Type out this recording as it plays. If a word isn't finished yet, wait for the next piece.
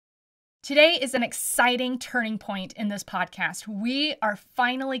Today is an exciting turning point in this podcast. We are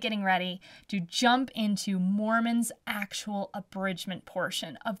finally getting ready to jump into Mormon's actual abridgment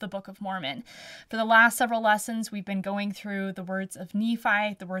portion of the Book of Mormon. For the last several lessons, we've been going through the words of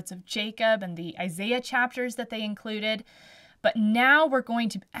Nephi, the words of Jacob, and the Isaiah chapters that they included. But now we're going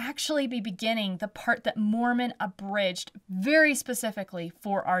to actually be beginning the part that Mormon abridged very specifically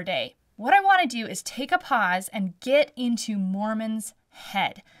for our day. What I want to do is take a pause and get into Mormon's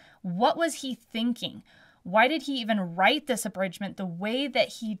head. What was he thinking? Why did he even write this abridgment the way that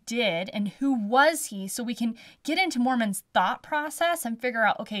he did? And who was he? So we can get into Mormon's thought process and figure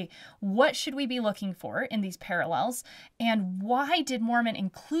out, okay, what should we be looking for in these parallels? And why did Mormon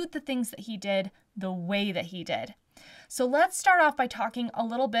include the things that he did the way that he did? So let's start off by talking a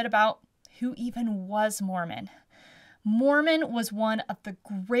little bit about who even was Mormon. Mormon was one of the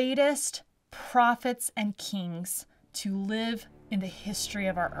greatest prophets and kings to live in the history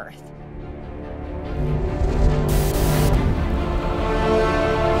of our earth.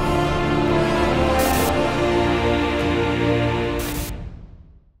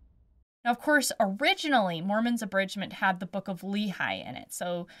 Now, of course, originally, Mormon's abridgment had the Book of Lehi in it.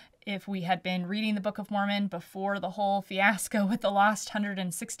 So if we had been reading the Book of Mormon before the whole fiasco with the lost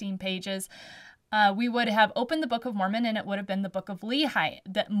 116 pages, we would have opened the Book of Mormon and it would have been the Book of Lehi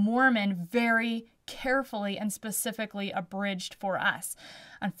that Mormon very carefully and specifically abridged for us.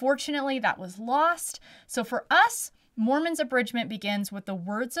 Unfortunately, that was lost. So for us, Mormon's abridgment begins with the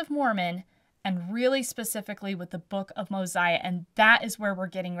words of Mormon and really specifically with the Book of Mosiah, and that is where we're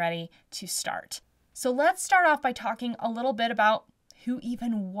getting ready to start. So let's start off by talking a little bit about who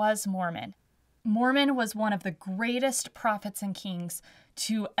even was Mormon. Mormon was one of the greatest prophets and kings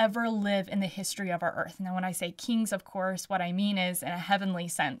to ever live in the history of our earth. Now, when I say kings, of course, what I mean is in a heavenly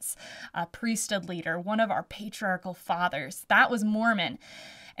sense, a priesthood leader, one of our patriarchal fathers. That was Mormon.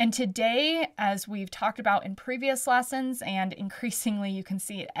 And today, as we've talked about in previous lessons, and increasingly you can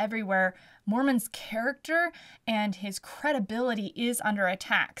see it everywhere, Mormon's character and his credibility is under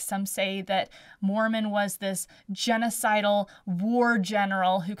attack. Some say that Mormon was this genocidal war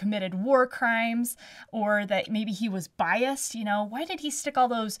general who committed war crimes, or that maybe he was biased. Why did he stick all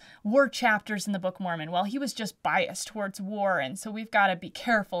those war chapters in the Book of Mormon? Well, he was just biased towards war, and so we've got to be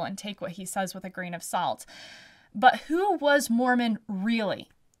careful and take what he says with a grain of salt. But who was Mormon really?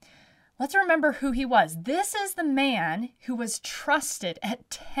 Let's remember who he was. This is the man who was trusted at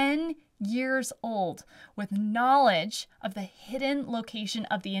 10 years old with knowledge of the hidden location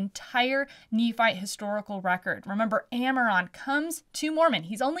of the entire Nephite historical record. Remember, Amram comes to Mormon.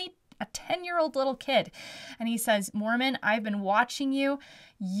 He's only a 10-year-old little kid. And he says, Mormon, I've been watching you.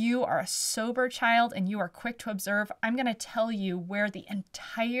 You are a sober child and you are quick to observe. I'm going to tell you where the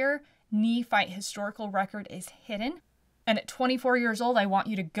entire Nephite historical record is hidden. And at 24 years old, I want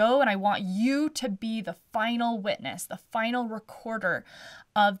you to go and I want you to be the final witness, the final recorder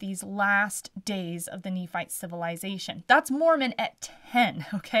of these last days of the Nephite civilization. That's Mormon at 10,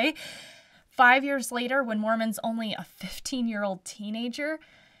 okay? 5 years later, when Mormon's only a 15-year-old teenager,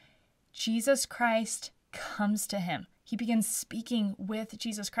 Jesus Christ comes to him. He begins speaking with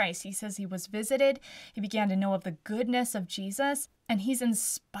Jesus Christ. He says he was visited. He began to know of the goodness of Jesus. And he's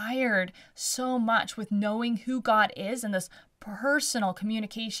inspired so much with knowing who God is and this personal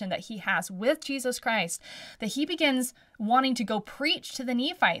communication that he has with Jesus Christ that he begins wanting to go preach to the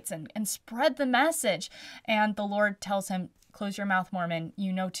Nephites and spread the message. And the Lord tells him, close your mouth, Mormon.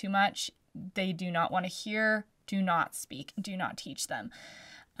 You know too much. They do not want to hear. Do not speak. Do not teach them.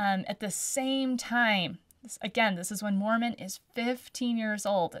 At the same time, this is when Mormon is 15 years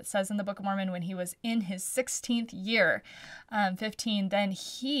old. It says in the Book of Mormon when he was in his 16th year, 15, then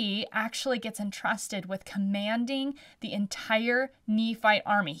he actually gets entrusted with commanding the entire Nephite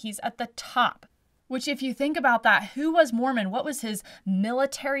army. He's at the top. Which, if you think about that, who was Mormon? What was his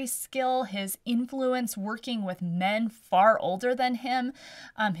military skill, his influence working with men far older than him,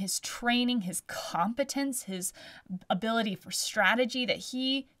 his training, his competence, his ability for strategy, that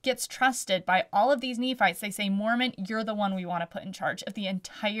he gets trusted by all of these Nephites. They say, Mormon, you're the one we want to put in charge of the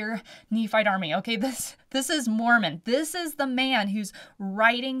entire Nephite army. Okay, this is Mormon. This is the man who's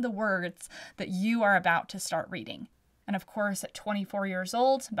writing the words that you are about to start reading. And of course, at 24 years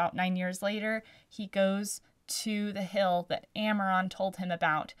old, about 9 years later, he goes to the hill that Amram told him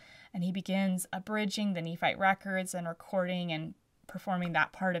about, and he begins abridging the Nephite records and recording and performing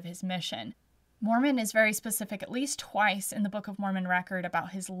that part of his mission. Mormon is very specific, at least twice in the Book of Mormon record,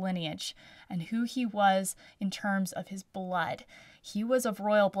 about his lineage and who he was in terms of his blood. He was of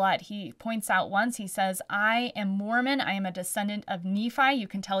royal blood. He points out once, he says, I am Mormon. I am a descendant of Nephi. You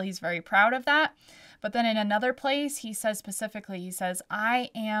can tell he's very proud of that. But then in another place, he says specifically, he says, I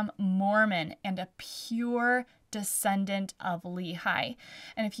am Mormon and a pure descendant of Lehi.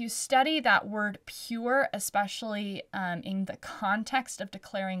 And if you study that word pure, especially in the context of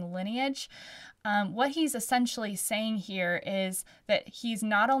declaring lineage, what he's essentially saying here is that he's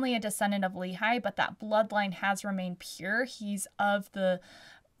not only a descendant of Lehi, but that bloodline has remained pure. He's of the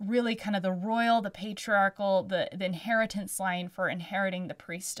really kind of the royal, the patriarchal, the inheritance line for inheriting the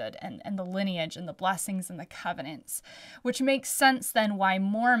priesthood and the lineage and the blessings and the covenants, which makes sense then why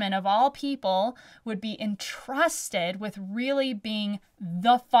Mormon, of all people, would be entrusted with really being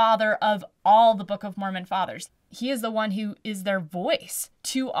the father of all the Book of Mormon fathers. He is the one who is their voice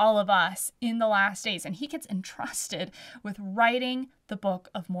to all of us in the last days, and he gets entrusted with writing the Book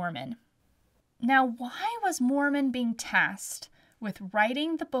of Mormon. Now, why was Mormon being tasked with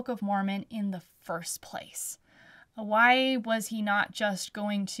writing the Book of Mormon in the first place? Why was he not just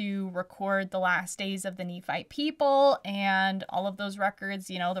going to record the last days of the Nephite people and all of those records,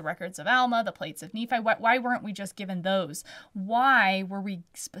 the records of Alma, the plates of Nephi? Why weren't we just given those? Why were we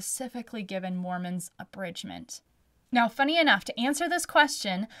specifically given Mormon's abridgment? Now, funny enough, to answer this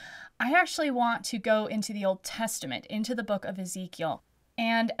question, I actually want to go into the Old Testament, into the book of Ezekiel.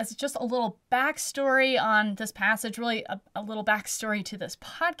 And as just a little backstory on this passage, really a little backstory to this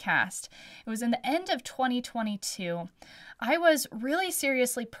podcast, it was in the end of 2022. I was really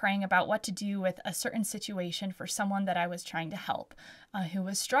seriously praying about what to do with a certain situation for someone that I was trying to help, who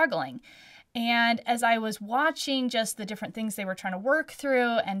was struggling. And as I was watching just the different things they were trying to work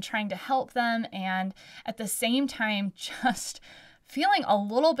through and trying to help them, and at the same time just feeling a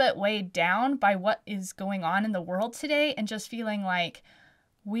little bit weighed down by what is going on in the world today, and just feeling like,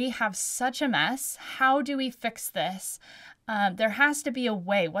 we have such a mess. How do we fix this? There has to be a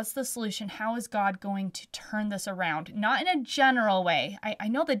way. What's the solution? How is God going to turn this around? Not in a general way. I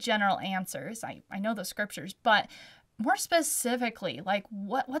know the general answers. I know the scriptures, but more specifically, like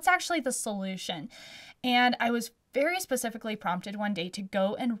what's actually the solution? And I was very specifically prompted one day to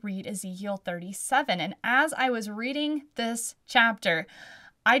go and read Ezekiel 37. And as I was reading this chapter,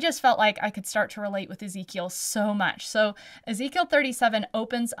 I just felt like I could start to relate with Ezekiel so much. So Ezekiel 37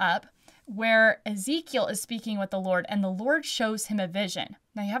 opens up where Ezekiel is speaking with the Lord, and the Lord shows him a vision.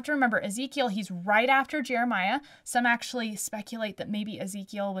 Now you have to remember, Ezekiel, he's right after Jeremiah. Some actually speculate that maybe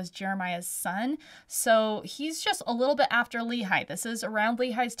Ezekiel was Jeremiah's son. So he's just a little bit after Lehi. This is around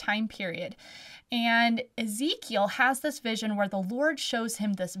Lehi's time period. And Ezekiel has this vision where the Lord shows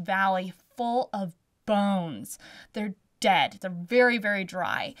him this valley full of bones. They're dead. They're very, very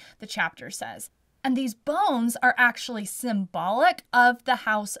dry, the chapter says. And these bones are actually symbolic of the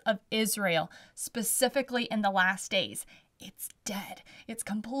house of Israel, specifically in the last days. It's dead. It's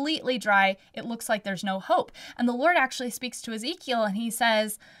completely dry. It looks like there's no hope. And the Lord actually speaks to Ezekiel and he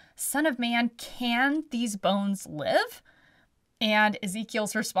says, Son of man, can these bones live? And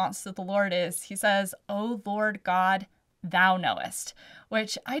Ezekiel's response to the Lord is, he says, O Lord God, thou knowest,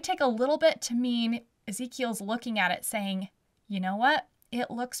 which I take a little bit to mean Ezekiel's looking at it saying, you know what?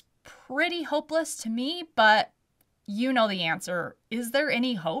 It looks pretty hopeless to me, but you know the answer. Is there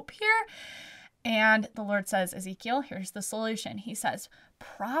any hope here? And the Lord says, Ezekiel, here's the solution. He says,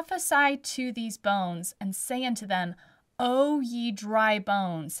 prophesy to these bones and say unto them, O ye dry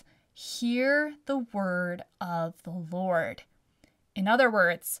bones, hear the word of the Lord. In other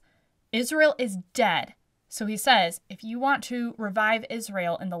words, Israel is dead. So he says, if you want to revive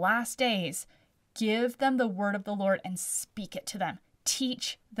Israel in the last days, give them the word of the Lord and speak it to them.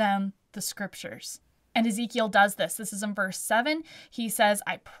 Teach them the scriptures. And Ezekiel does this. This is in verse 7. He says,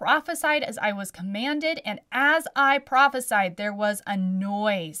 I prophesied as I was commanded, and as I prophesied, there was a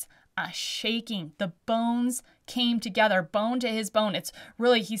noise, a shaking. The bones came together, bone to his bone. It's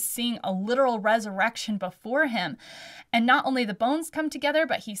really, he's seeing a literal resurrection before him. And not only the bones come together,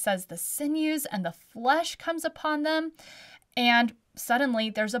 but he says the sinews and the flesh comes upon them. And suddenly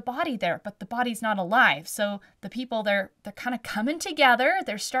there's a body there, but the body's not alive. So the people, they're kind of coming together.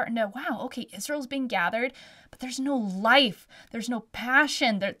 They're starting to, wow, okay, Israel's being gathered, but there's no life. There's no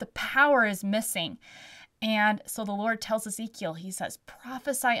passion. The power is missing. And so the Lord tells Ezekiel, he says,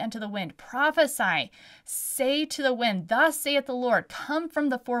 prophesy unto the wind, prophesy, say to the wind, thus saith the Lord, come from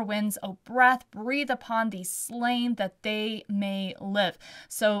the four winds, O breath, breathe upon these slain that they may live.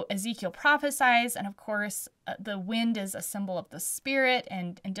 So Ezekiel prophesies, and of course, the wind is a symbol of the spirit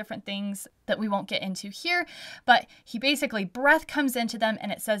and different things that we won't get into here. But he basically, breath comes into them,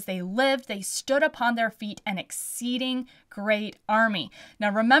 and it says they lived, they stood upon their feet, an exceeding great army.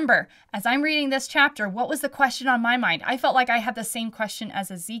 Now remember, as I'm reading this chapter, what was the question on my mind? I felt like I had the same question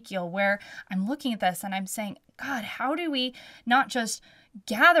as Ezekiel, where I'm looking at this and I'm saying, God, how do we not just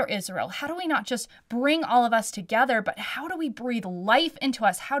gather Israel? How do we not just bring all of us together, but how do we breathe life into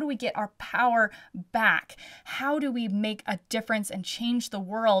us? How do we get our power back? How do we make a difference and change the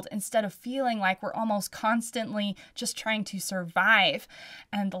world instead of feeling like we're almost constantly just trying to survive?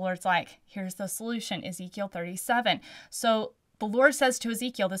 And the Lord's like, here's the solution, Ezekiel 37. So the Lord says to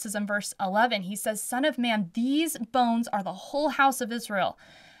Ezekiel, this is in verse 11, he says, Son of man, these bones are the whole house of Israel.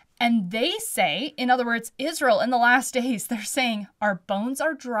 And they say, in other words, Israel in the last days, they're saying, our bones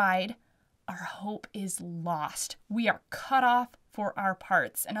are dried, our hope is lost. We are cut off for our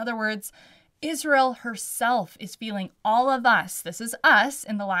parts. In other words, Israel herself is feeling all of us. This is us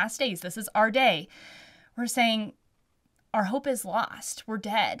in the last days. This is our day. We're saying our hope is lost. We're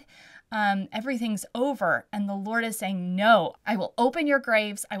dead. Everything's over. And the Lord is saying, no, I will open your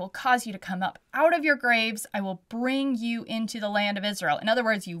graves. I will cause you to come up out of your graves. I will bring you into the land of Israel. In other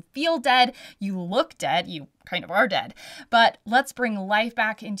words, you feel dead. You look dead. You kind of are dead. But let's bring life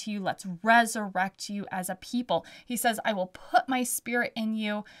back into you. Let's resurrect you as a people. He says, I will put my spirit in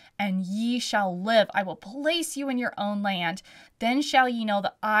you and ye shall live. I will place you in your own land. Then shall ye know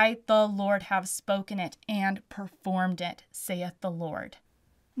that I, the Lord, have spoken it and performed it, saith the Lord.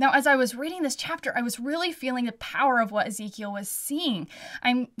 Now, as I was reading this chapter, I was really feeling the power of what Ezekiel was seeing.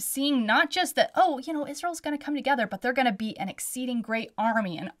 I'm seeing not just that, Israel's going to come together, but they're going to be an exceeding great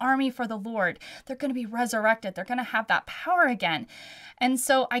army, an army for the Lord. They're going to be resurrected. They're going to have that power again. And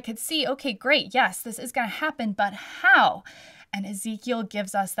so I could see, okay, great. Yes, this is going to happen, but how? And Ezekiel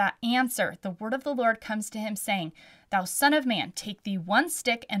gives us that answer. The word of the Lord comes to him saying, Thou son of man, take thee one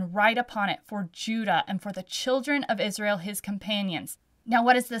stick and write upon it for Judah and for the children of Israel, his companions. Now,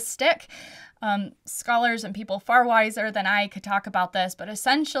 what is this stick? Scholars and people far wiser than I could talk about this, but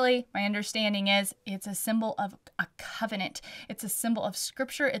essentially my understanding is it's a symbol of a covenant. It's a symbol of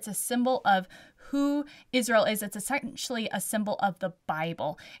scripture. It's a symbol of who Israel is. It's essentially a symbol of the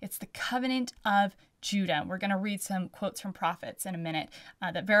Bible. It's the covenant of Judah. We're going to read some quotes from prophets in a minute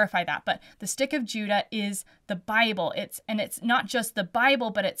that verify that. But the stick of Judah is the Bible. It's not just the Bible,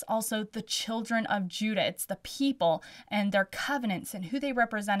 but it's also the children of Judah. It's the people and their covenants and who they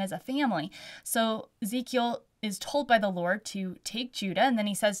represent as a family. So Ezekiel is told by the Lord to take Judah, and then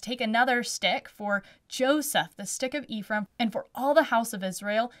he says, take another stick for Joseph, the stick of Ephraim, and for all the house of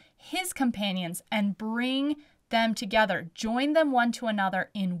Israel, his companions, and bring them together, join them one to another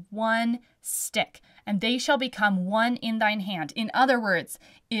in one stick, and they shall become one in thine hand. In other words,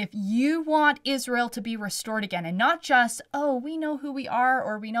 if you want Israel to be restored again, and not just, we know who we are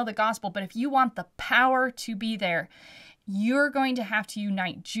or we know the gospel, but if you want the power to be there, you're going to have to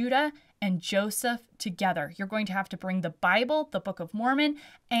unite Judah and Joseph together. You're going to have to bring the Bible, the Book of Mormon,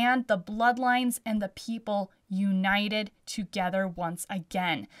 and the bloodlines and the people united together once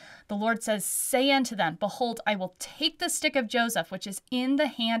again. The Lord says, say unto them, Behold, I will take the stick of Joseph, which is in the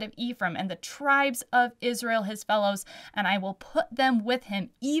hand of Ephraim, and the tribes of Israel his fellows, and I will put them with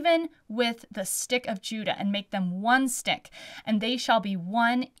him, even with the stick of Judah, and make them one stick, and they shall be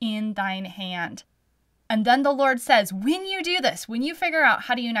one in thine hand. And then the Lord says, when you do this, when you figure out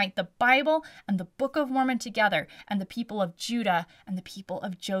how to unite the Bible and the Book of Mormon together and the people of Judah and the people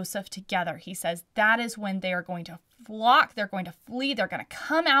of Joseph together, he says that is when they are going to flock, they're going to flee, they're going to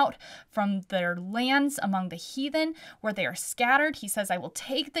come out from their lands among the heathen where they are scattered. He says, I will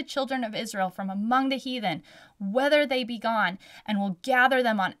take the children of Israel from among the heathen, whether they be gone, and will gather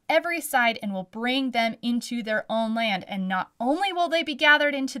them on every side and will bring them into their own land. And not only will they be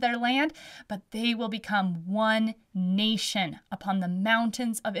gathered into their land, but they will become one nation upon the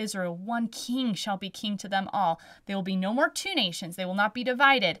mountains of Israel. One king shall be king to them all. There will be no more two nations. They will not be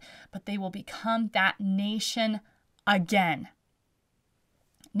divided, but they will become that nation again.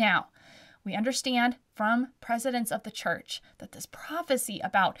 Now, we understand from presidents of the church that this prophecy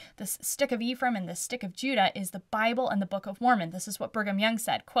about this stick of Ephraim and this stick of Judah is the Bible and the Book of Mormon. This is what Brigham Young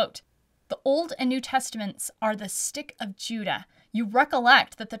said, quote, the Old and New Testaments are the stick of Judah. You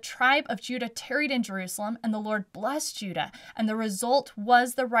recollect that the tribe of Judah tarried in Jerusalem and the Lord blessed Judah, and the result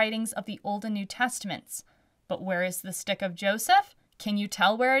was the writings of the Old and New Testaments. But where is the stick of Joseph? Can you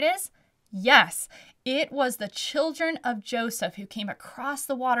tell where it is? Yes, it was the children of Joseph who came across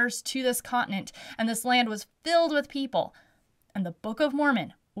the waters to this continent, and this land was filled with people. And the Book of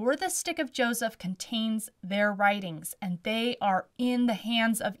Mormon, or the Stick of Joseph, contains their writings, and they are in the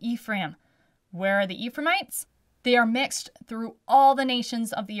hands of Ephraim. Where are the Ephraimites? They are mixed through all the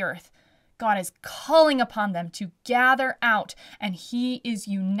nations of the earth. God is calling upon them to gather out, and he is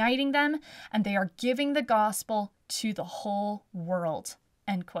uniting them, and they are giving the gospel to the whole world.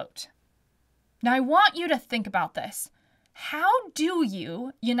 End quote. Now, I want you to think about this. How do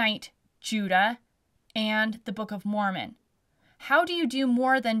you unite Judah and the Book of Mormon? How do you do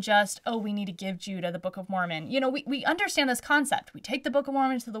more than just, oh, we need to give Judah the Book of Mormon? You know, we understand this concept. We take the Book of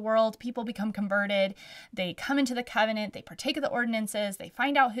Mormon to the world, people become converted, they come into the covenant, they partake of the ordinances, they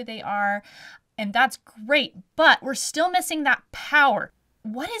find out who they are, and that's great, but we're still missing that power.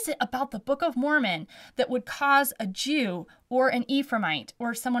 What is it about the Book of Mormon that would cause a Jew or an Ephraimite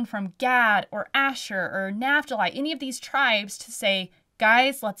or someone from Gad or Asher or Naphtali, any of these tribes, to say,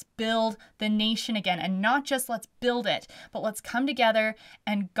 guys, let's build the nation again, and not just let's build it, but let's come together,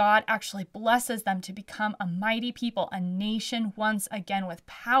 and God actually blesses them to become a mighty people, a nation once again with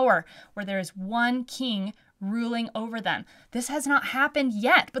power, where there is one king ruling over them. This has not happened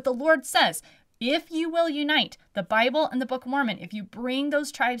yet, but the Lord says, if you will unite the Bible and the Book of Mormon, if you bring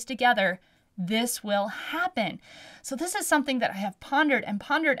those tribes together, this will happen. So this is something that I have pondered and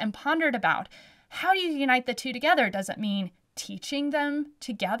pondered and pondered about. How do you unite the two together? Does it mean teaching them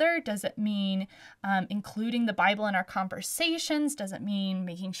together? Does it mean including the Bible in our conversations? Does it mean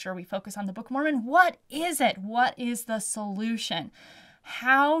making sure we focus on the Book of Mormon? What is it? What is the solution?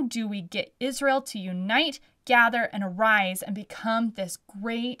 How do we get Israel to unite, gather, and arise and become this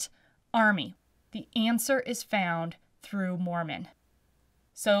great army? The answer is found through Mormon.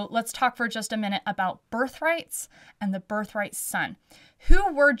 So let's talk for just a minute about birthrights and the birthright son.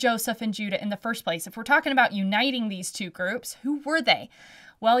 Who were Joseph and Judah in the first place? If we're talking about uniting these two groups, who were they?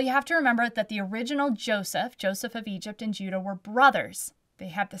 Well, you have to remember that the original Joseph of Egypt, and Judah were brothers. They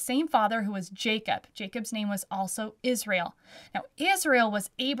had the same father, who was Jacob. Jacob's name was also Israel. Now, Israel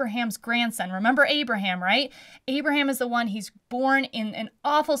was Abraham's grandson. Remember Abraham, right? Abraham is the one, he's born in an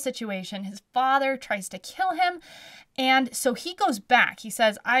awful situation. His father tries to kill him. And so he goes back. He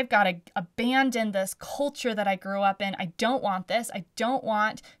says, I've got to abandon this culture that I grew up in. I don't want this. I don't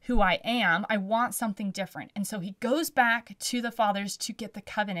want who I am. I want something different. And so he goes back to the fathers to get the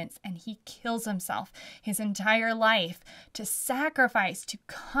covenants, and he kills himself his entire life to sacrifice, to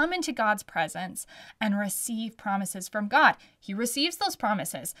come into God's presence and receive promises from God. He receives those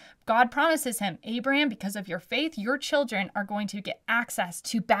promises. God promises him, Abraham, because of your faith, your children are going to get access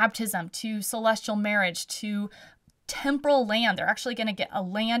to baptism, to celestial marriage, to temporal land. They're actually going to get a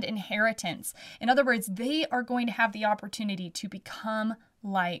land inheritance. In other words, they are going to have the opportunity to become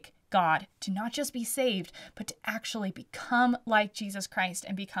like God, to not just be saved, but to actually become like Jesus Christ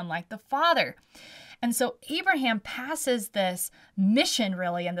and become like the Father. And so Abraham passes this mission,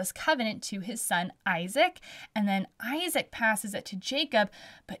 really, and this covenant to his son Isaac, and then Isaac passes it to Jacob,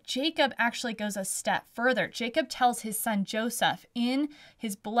 but Jacob actually goes a step further. Jacob tells his son Joseph in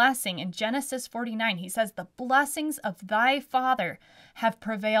his blessing in Genesis 49, he says, the blessings of thy father have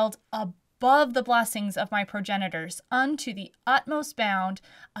prevailed above the blessings of my progenitors unto the utmost bound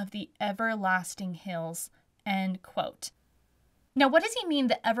of the everlasting hills, end quote. Now, what does he mean,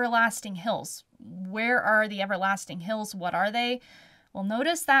 the everlasting hills? Where are the everlasting hills? What are they? Well,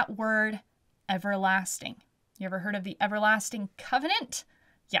 notice that word everlasting. You ever heard of the everlasting covenant?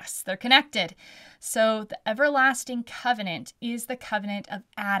 Yes, they're connected. So the everlasting covenant is the covenant of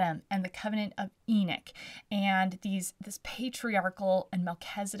Adam and the covenant of Enoch. And this patriarchal and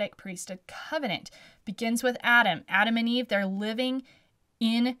Melchizedek priesthood covenant begins with Adam. Adam and Eve, they're living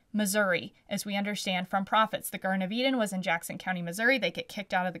in Missouri, as we understand from prophets. The Garden of Eden was in Jackson County, Missouri. They get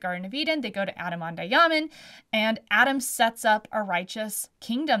kicked out of the Garden of Eden. They go to Adam-on-Diamond, and Adam sets up a righteous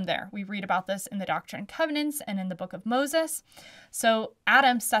kingdom there. We read about this in the Doctrine and Covenants and in the Book of Moses. So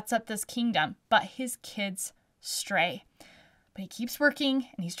Adam sets up this kingdom, but his kids stray. But he keeps working,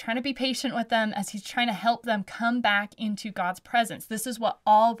 and he's trying to be patient with them as he's trying to help them come back into God's presence. This is what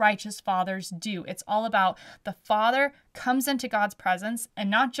all righteous fathers do. It's all about the father comes into God's presence, and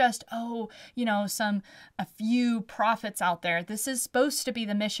not just, a few prophets out there. This is supposed to be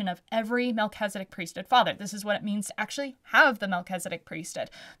the mission of every Melchizedek priesthood father. This is what it means to actually have the Melchizedek priesthood.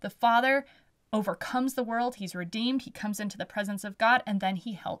 The father overcomes the world, he's redeemed, he comes into the presence of God, and then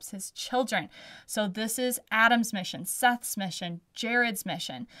he helps his children. So this is Adam's mission, Seth's mission, Jared's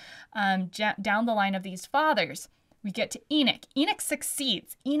mission. Down the line of these fathers, we get to Enoch. Enoch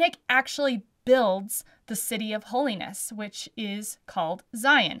succeeds. Enoch actually builds the city of holiness, which is called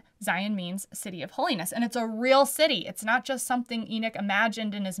Zion. Zion means city of holiness, and it's a real city. It's not just something Enoch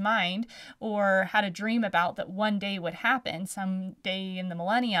imagined in his mind or had a dream about that one day would happen, someday in the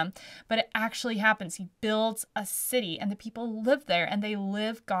millennium, but it actually happens. He builds a city, and the people live there, and they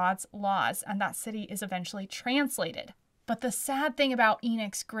live God's laws, and that city is eventually translated. But the sad thing about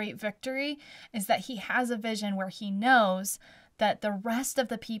Enoch's great victory is that he has a vision where he knows that the rest of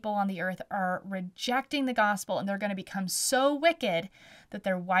the people on the earth are rejecting the gospel, and they're going to become so wicked that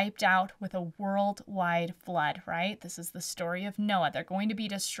they're wiped out with a worldwide flood, right? This is the story of Noah. They're going to be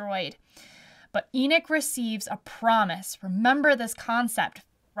destroyed. But Enoch receives a promise. Remember this concept.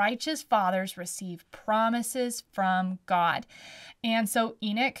 Righteous fathers receive promises from God. And so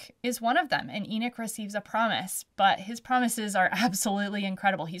Enoch is one of them, and Enoch receives a promise, but his promises are absolutely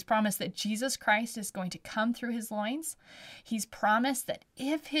incredible. He's promised that Jesus Christ is going to come through his loins. He's promised that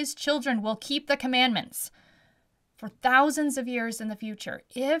if his children will keep the commandments for thousands of years in the future,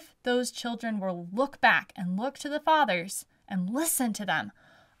 if those children will look back and look to the fathers and listen to them,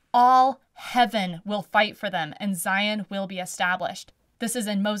 all heaven will fight for them, and Zion will be established. This is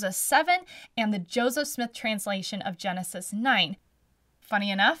in Moses 7 and the Joseph Smith translation of Genesis 9. Funny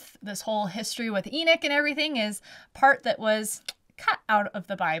enough, this whole history with Enoch and everything is part that was cut out of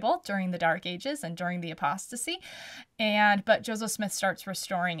the Bible during the Dark Ages and during the apostasy. But Joseph Smith starts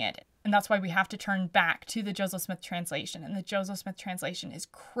restoring it. And that's why we have to turn back to the Joseph Smith translation. And the Joseph Smith translation is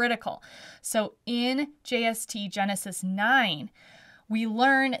critical. So in JST Genesis 9, we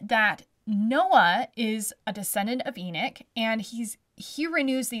learn that Noah is a descendant of Enoch, and he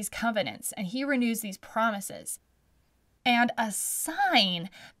renews these covenants and he renews these promises. And a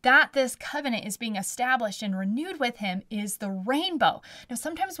sign that this covenant is being established and renewed with him is the rainbow. Now,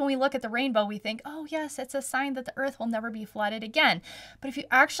 sometimes when we look at the rainbow, we think, oh, yes, it's a sign that the earth will never be flooded again. But if you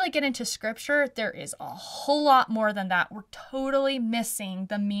actually get into scripture, there is a whole lot more than that. We're totally missing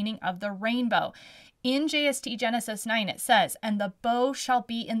the meaning of the rainbow. In JST Genesis 9, it says, "And the bow shall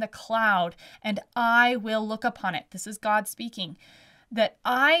be in the cloud, and I will look upon it." This is God speaking. "That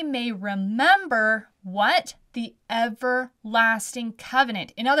I may remember" what? "The everlasting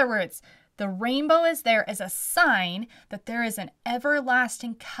covenant." In other words, the rainbow is there as a sign that there is an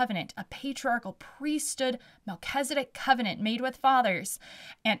everlasting covenant, a patriarchal priesthood, Melchizedek covenant made with fathers,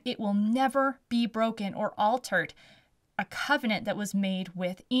 and it will never be broken or altered. A covenant that was made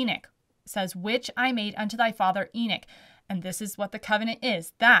with Enoch. It says, "Which I made unto thy father Enoch." And this is what the covenant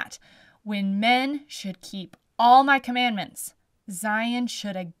is, that when men should keep all my commandments, Zion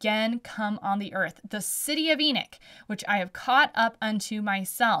should again come on the earth, the city of Enoch, which I have caught up unto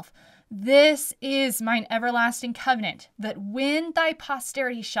myself. This is mine everlasting covenant, that when thy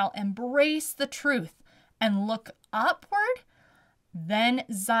posterity shall embrace the truth and look upward, then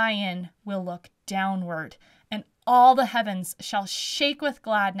Zion will look downward, and all the heavens shall shake with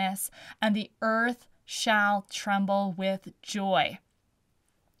gladness, and the earth shall tremble with joy.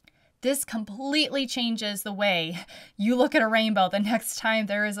 This completely changes the way you look at a rainbow the next time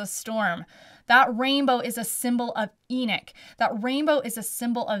there is a storm. That rainbow is a symbol of Enoch. That rainbow is a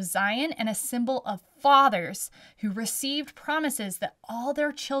symbol of Zion and a symbol of fathers who received promises that all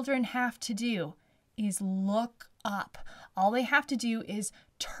their children have to do is look up. All they have to do is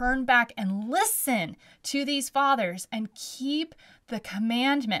turn back and listen to these fathers and keep the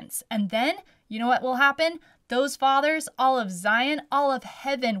commandments. And then, you know what will happen? Those fathers, all of Zion, all of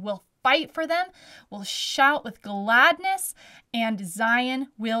heaven will fight for them, will shout with gladness, and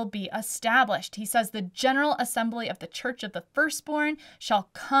Zion will be established. He says, "The general assembly of the church of the firstborn shall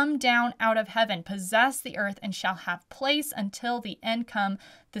come down out of heaven, possess the earth, and shall have place until the end come.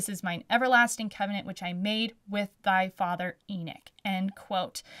 This is mine everlasting covenant, which I made with thy father Enoch." End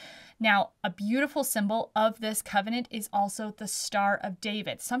quote. Now, a beautiful symbol of this covenant is also the Star of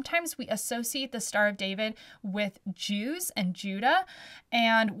David. Sometimes we associate the Star of David with Jews and Judah,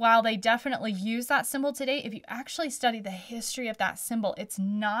 and while they definitely use that symbol today, if you actually study the history of that symbol, it's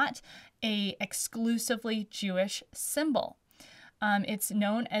not an exclusively Jewish symbol. It's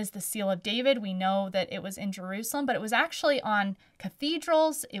known as the Seal of David. We know that it was in Jerusalem, but it was actually on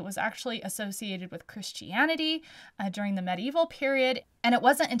cathedrals. It was actually associated with Christianity during the medieval period. And it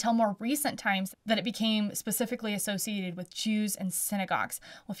wasn't until more recent times that it became specifically associated with Jews and synagogues.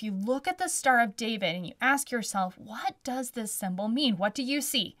 Well, if you look at the Star of David and you ask yourself, what does this symbol mean? What do you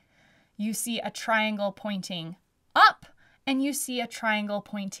see? You see a triangle pointing up, and you see a triangle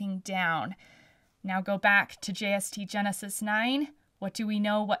pointing down. Now go back to JST Genesis 9. What do we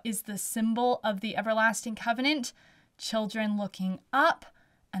know? What is the symbol of the everlasting covenant? Children looking up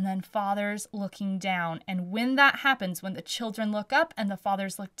and then fathers looking down. And when that happens, when the children look up and the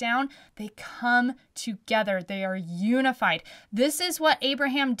fathers look down, they come together. They are unified. This is what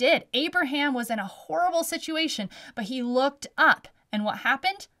Abraham did. Abraham was in a horrible situation, but he looked up. And what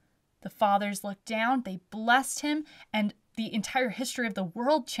happened? The fathers looked down, they blessed him, and the entire history of the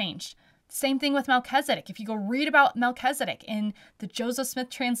world changed. Same thing with Melchizedek. If you go read about Melchizedek in the Joseph Smith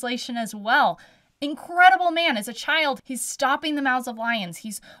translation as well, incredible man. As a child, he's stopping the mouths of lions.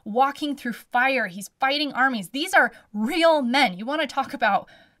 He's walking through fire. He's fighting armies. These are real men. You want to talk about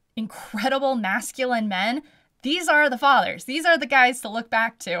incredible masculine men? These are the fathers. These are the guys to look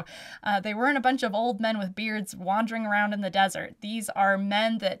back to. They weren't a bunch of old men with beards wandering around in the desert. These are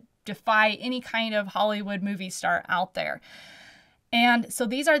men that defy any kind of Hollywood movie star out there. And so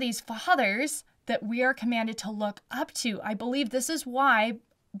these are these fathers that we are commanded to look up to. I believe this is why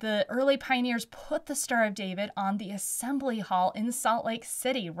the early pioneers put the Star of David on the assembly hall in Salt Lake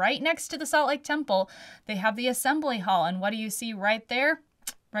City. Right next to the Salt Lake Temple, they have the assembly hall. And what do you see right there?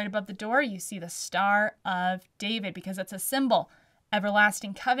 Right above the door, you see the Star of David, because it's a symbol.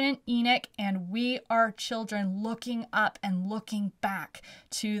 Everlasting covenant, Enoch, and we are children looking up and looking back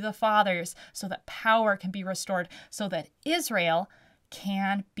to the fathers so that power can be restored, so that Israel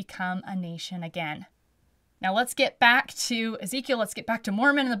can become a nation again. Now let's get back to Ezekiel. Let's get back to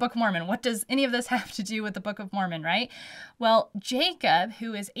Mormon and the Book of Mormon. What does any of this have to do with the Book of Mormon, right? Well, Jacob,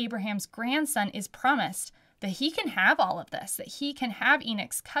 who is Abraham's grandson, is promised that he can have all of this, that he can have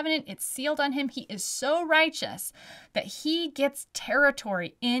Enoch's covenant. It's sealed on him. He is so righteous that he gets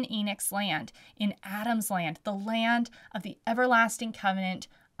territory in Enoch's land, in Adam's land, the land of the everlasting covenant,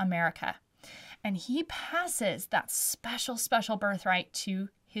 America. And he passes that special, special birthright to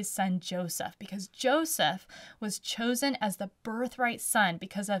his son Joseph, because Joseph was chosen as the birthright son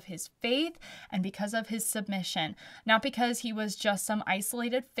because of his faith and because of his submission. Not because he was just some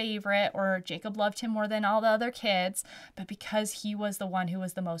isolated favorite or Jacob loved him more than all the other kids, but because he was the one who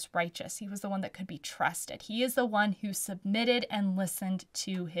was the most righteous. He was the one that could be trusted. He is the one who submitted and listened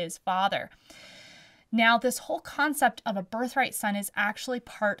to his father. Now, this whole concept of a birthright son is actually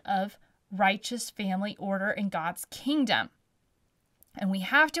part of righteous family order in God's kingdom. And we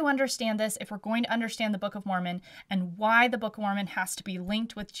have to understand this if we're going to understand the Book of Mormon and why the Book of Mormon has to be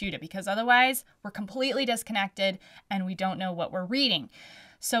linked with Judah, because otherwise we're completely disconnected and we don't know what we're reading.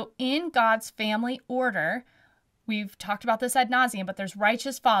 So in God's family order, we've talked about this ad nauseum, but there's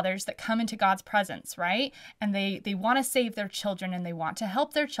righteous fathers that come into God's presence, right? And they want to save their children and they want to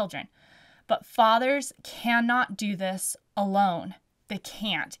help their children. But fathers cannot do this alone. They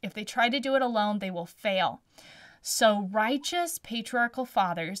can't. If they try to do it alone, they will fail. So righteous patriarchal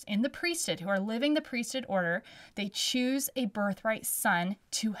fathers in the priesthood who are living the priesthood order, they choose a birthright son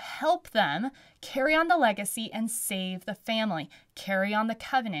to help them carry on the legacy and save the family, carry on the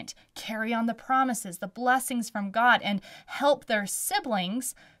covenant, carry on the promises, the blessings from God, and help their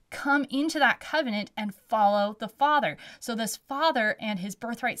siblings come into that covenant and follow the father. So this father and his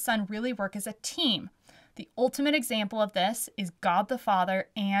birthright son really work as a team. The ultimate example of this is God the Father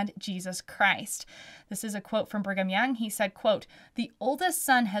and Jesus Christ. This is a quote from Brigham Young. He said, quote, "The oldest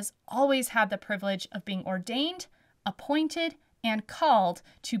son has always had the privilege of being ordained, appointed, and called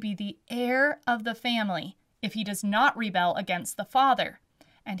to be the heir of the family if he does not rebel against the father.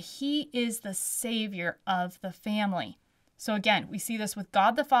 And he is the savior of the family." So again, we see this with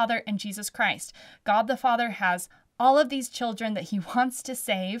God the Father and Jesus Christ. God the Father has all of these children that he wants to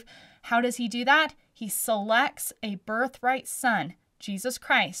save. How does he do that? He selects a birthright son, Jesus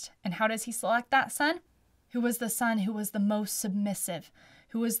Christ. And how does he select that son? Who was the son who was the most submissive,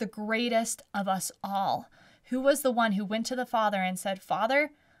 who was the greatest of us all, who was the one who went to the Father and said,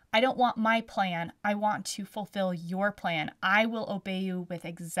 "Father, I don't want my plan. I want to fulfill your plan. I will obey you with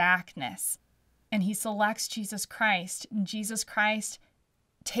exactness." And he selects Jesus Christ. And Jesus Christ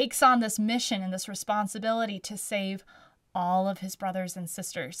takes on this mission and this responsibility to save all of his brothers and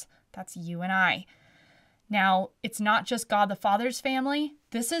sisters. That's you and I. Now, it's not just God the Father's family.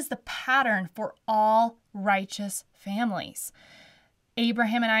 This is the pattern for all righteous families.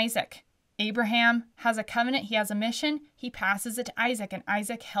 Abraham and Isaac. Abraham has a covenant. He has a mission. He passes it to Isaac, and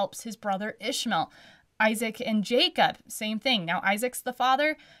Isaac helps his brother Ishmael. Isaac and Jacob, same thing. Now Isaac's the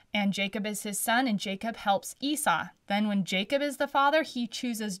father and Jacob is his son, and Jacob helps Esau. Then when Jacob is the father, he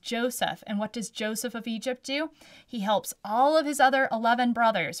chooses Joseph. And what does Joseph of Egypt do? He helps all of his other 11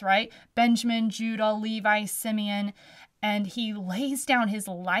 brothers, right? Benjamin, Judah, Levi, Simeon, and he lays down his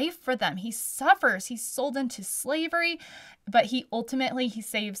life for them. He suffers. He's sold into slavery, but he ultimately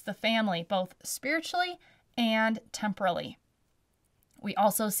saves the family, both spiritually and temporally. We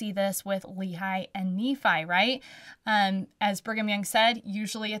also see this with Lehi and Nephi, right? As Brigham Young said,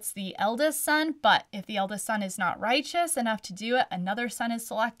 usually it's the eldest son, but if the eldest son is not righteous enough to do it, another son is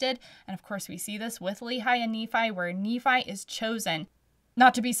selected. And of course, we see this with Lehi and Nephi, where Nephi is chosen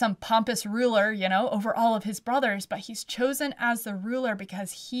not to be some pompous ruler, over all of his brothers, but he's chosen as the ruler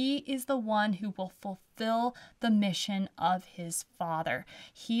because he is the one who will fulfill the mission of his father.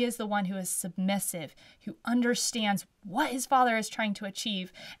 He is the one who is submissive, who understands what his father is trying to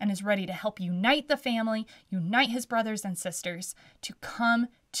achieve, and is ready to help unite the family, unite his brothers and sisters to come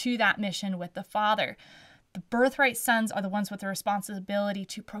to that mission with the father. The birthright sons are the ones with the responsibility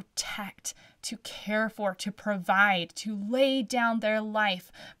to protect, to care for, to provide, to lay down their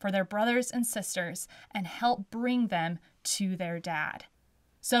life for their brothers and sisters and help bring them to their dad.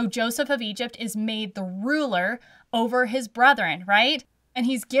 So Joseph of Egypt is made the ruler over his brethren, right? And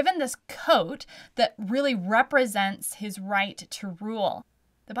he's given this coat that really represents his right to rule.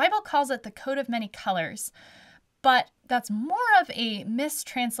 The Bible calls it the coat of many colors. But that's more of a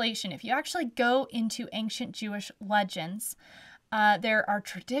mistranslation. If you actually go into ancient Jewish legends, there are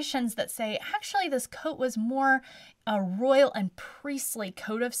traditions that say actually this coat was more a royal and priestly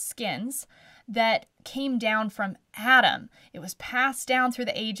coat of skins that came down from Adam. It was passed down through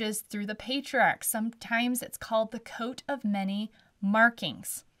the ages through the patriarchs. Sometimes it's called the coat of many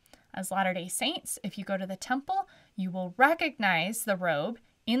markings. As Latter-day Saints, if you go to the temple, you will recognize the robe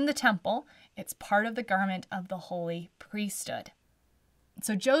in the temple. It's part of the garment of the holy priesthood.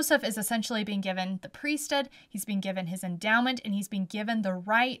 So Joseph is essentially being given the priesthood, he's being given his endowment, and he's being given the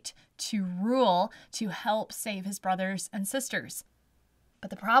right to rule to help save his brothers and sisters. But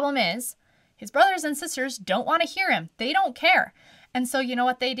the problem is, his brothers and sisters don't want to hear him. They don't care. And so you know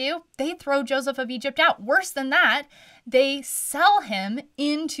what they do? They throw Joseph of Egypt out. Worse than that, they sell him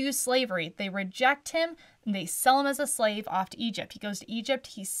into slavery. They reject him and they sell him as a slave off to Egypt. He goes to Egypt,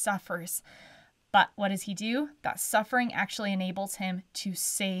 he suffers. But what does he do? That suffering actually enables him to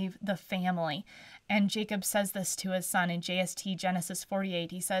save the family. And Jacob says this to his son in JST Genesis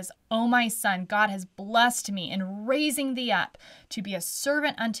 48. He says, "O my son, God has blessed me in raising thee up to be a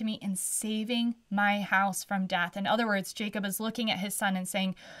servant unto me in saving my house from death." In other words, Jacob is looking at his son and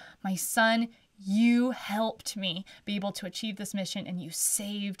saying, "My son, you helped me be able to achieve this mission, and you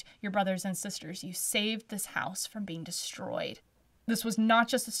saved your brothers and sisters. You saved this house from being destroyed." This was not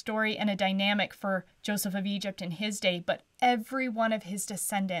just a story and a dynamic for Joseph of Egypt in his day, but every one of his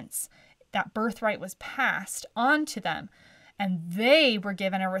descendants. That birthright was passed on to them, and they were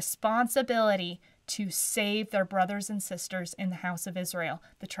given a responsibility to save their brothers and sisters in the house of Israel,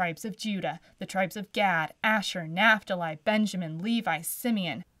 the tribes of Judah, the tribes of Gad, Asher, Naphtali, Benjamin, Levi,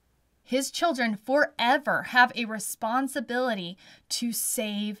 Simeon. His children forever have a responsibility to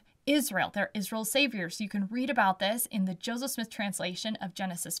save Israel. They're Israel's saviors. You can read about this in the Joseph Smith translation of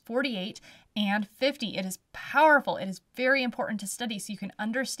Genesis 48 and 50. It is powerful. It is very important to study so you can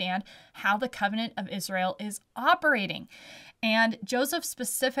understand how the covenant of Israel is operating. And Joseph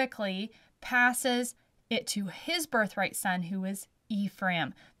specifically passes it to his birthright son, who is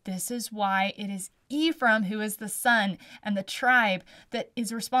Ephraim. This is why it is Ephraim who is the son and the tribe that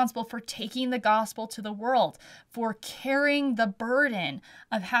is responsible for taking the gospel to the world, for carrying the burden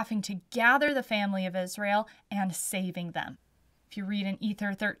of having to gather the family of Israel and saving them. If you read in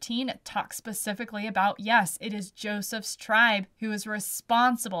Ether 13, it talks specifically about, yes, it is Joseph's tribe who is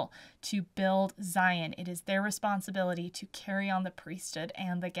responsible to build Zion. It is their responsibility to carry on the priesthood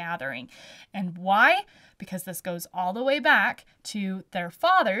and the gathering. And why? Because this goes all the way back to their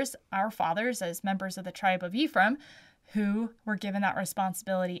fathers, our fathers as members of the tribe of Ephraim, who were given that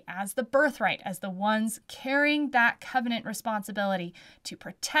responsibility as the birthright, as the ones carrying that covenant responsibility to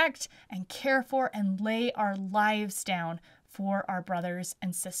protect and care for and lay our lives down for our brothers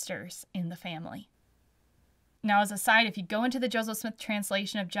and sisters in the family. Now, as a side, if you go into the Joseph Smith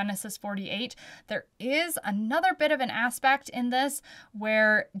translation of Genesis 48, there is another bit of an aspect in this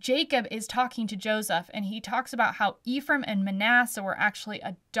where Jacob is talking to Joseph, and he talks about how Ephraim and Manasseh were actually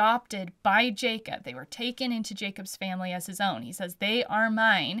adopted by Jacob. They were taken into Jacob's family as his own. He says, "They are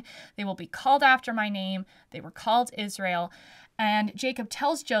mine. They will be called after my name. They were called Israel." And Jacob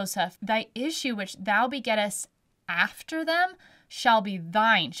tells Joseph, "Thy issue which thou begettest after them shall be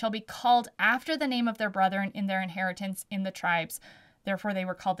thine, shall be called after the name of their brethren in their inheritance in the tribes. Therefore they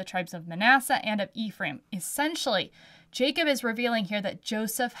were called the tribes of Manasseh and of Ephraim." Essentially, Jacob is revealing here that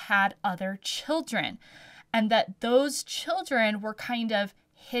Joseph had other children, and that those children were kind of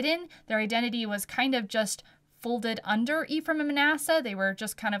hidden. Their identity was kind of just folded under Ephraim and Manasseh. They were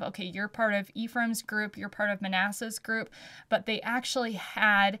just kind of, okay, you're part of Ephraim's group, you're part of Manasseh's group, but they actually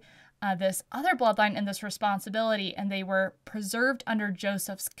had this other bloodline and this responsibility, and they were preserved under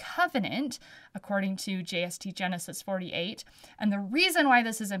Joseph's covenant, according to JST Genesis 48. And the reason why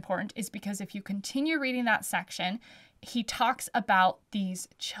this is important is because if you continue reading that section, he talks about these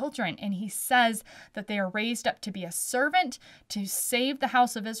children, and he says that they are raised up to be a servant to save the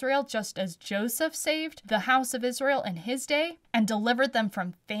house of Israel, just as Joseph saved the house of Israel in his day and delivered them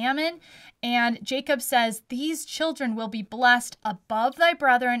from famine. And Jacob says, these children will be blessed above thy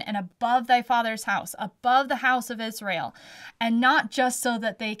brethren and above thy father's house, above the house of Israel. And not just so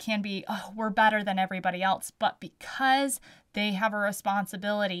that they can be, oh, we're better than everybody else, but because they have a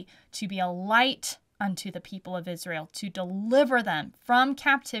responsibility to be a light unto the people of Israel, to deliver them from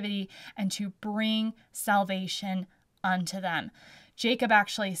captivity and to bring salvation unto them. Jacob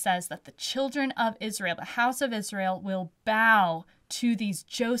actually says that the children of Israel, the house of Israel, will bow to these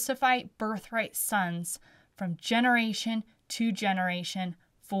Josephite birthright sons from generation to generation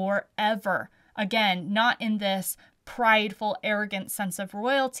forever. Again, not in this prideful, arrogant sense of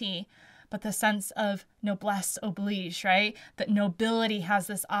royalty, but the sense of noblesse oblige, right? That nobility has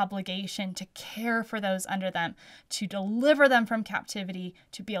this obligation to care for those under them, to deliver them from captivity,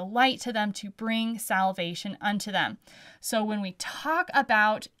 to be a light to them, to bring salvation unto them. So when we talk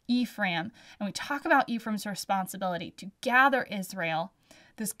about Ephraim, and we talk about Ephraim's responsibility to gather Israel,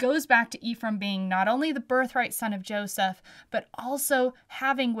 this goes back to Ephraim being not only the birthright son of Joseph, but also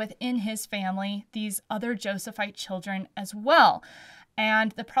having within his family these other Josephite children as well.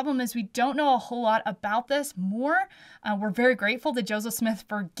 And the problem is we don't know a whole lot about this more. We're very grateful to Joseph Smith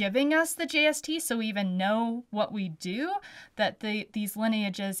for giving us the JST so we even know what we do, that these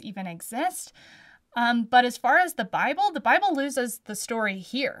lineages even exist. But as far as the Bible loses the story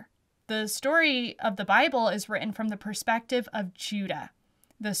here. The story of the Bible is written from the perspective of Judah,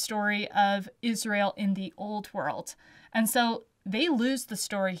 the story of Israel in the old world. And so they lose the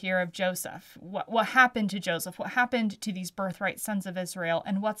story here of Joseph. What happened to Joseph? What happened to these birthright sons of Israel?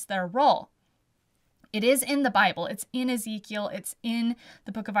 And what's their role? It is in the Bible. It's in Ezekiel. It's in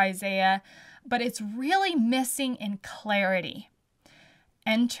the book of Isaiah. But it's really missing in clarity.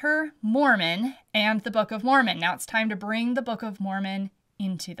 Enter Mormon and the Book of Mormon. Now it's time to bring the Book of Mormon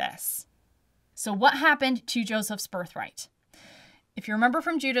into this. So what happened to Joseph's birthright? If you remember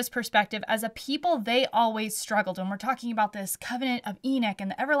from Judah's perspective, as a people, they always struggled. When we're talking about this covenant of Enoch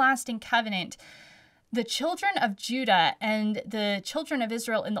and the everlasting covenant, the children of Judah and the children of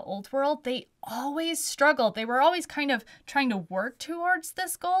Israel in the old world, they always struggled. They were always kind of trying to work towards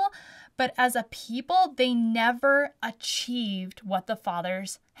this goal. But as a people, they never achieved what the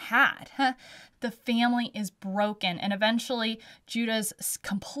fathers had. The family is broken, and eventually Judah's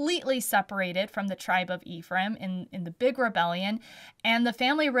completely separated from the tribe of Ephraim in the big rebellion, and the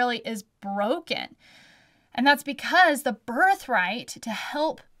family really is broken. And that's because the birthright to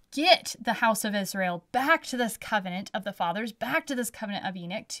help get the house of Israel back to this covenant of the fathers, back to this covenant of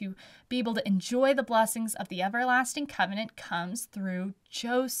Enoch, to be able to enjoy the blessings of the everlasting covenant comes through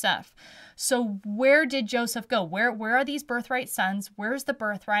Joseph. So where did Joseph go? Where are these birthright sons? Where's the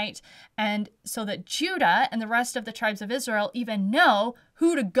birthright? And so that Judah and the rest of the tribes of Israel even know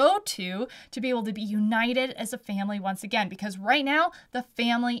who to go to be able to be united as a family once again. Because right now, the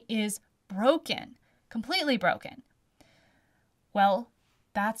family is broken, completely broken. Well,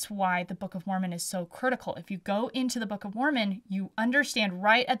 that's why the Book of Mormon is so critical. If you go into the Book of Mormon, you understand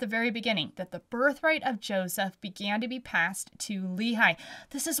right at the very beginning that the birthright of Joseph began to be passed to Lehi.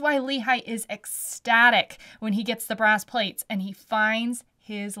 This is why Lehi is ecstatic when he gets the brass plates and he finds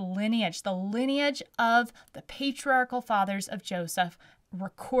his lineage, the lineage of the patriarchal fathers of Joseph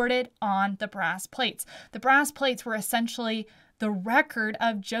recorded on the brass plates. The brass plates were essentially the record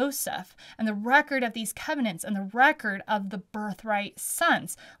of Joseph and the record of these covenants and the record of the birthright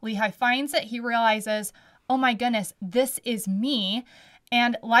sons. Lehi finds it. He realizes, oh my goodness, this is me.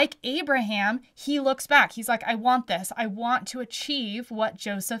 And like Abraham, he looks back. He's like, I want this. I want to achieve what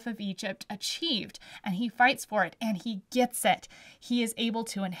Joseph of Egypt achieved. And he fights for it and he gets it. He is able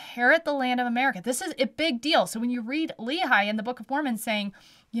to inherit the land of America. This is a big deal. So when you read Lehi in the Book of Mormon saying,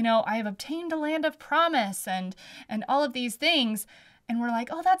 you know, I have obtained a land of promise and all of these things, and we're like,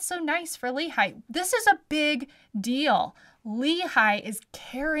 oh, that's so nice for Lehi. This is a big deal. Lehi is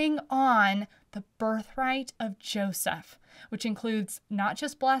carrying on the birthright of Joseph, which includes not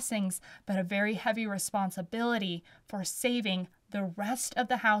just blessings, but a very heavy responsibility for saving the rest of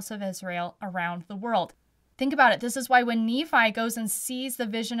the house of Israel around the world. Think about it. This is why when Nephi goes and sees the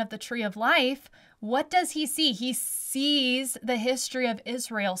vision of the tree of life, what does he see? He sees the history of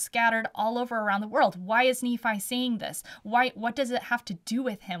Israel scattered all over around the world. Why is Nephi seeing this? What does it have to do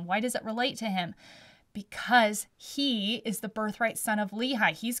with him? Why does it relate to him? Because he is the birthright son of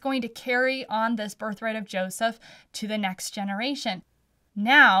Lehi. He's going to carry on this birthright of Joseph to the next generation.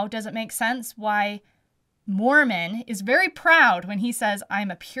 Now, does it make sense why Mormon is very proud when he says,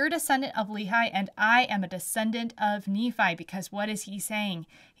 I'm a pure descendant of Lehi and I am a descendant of Nephi? Because what is he saying?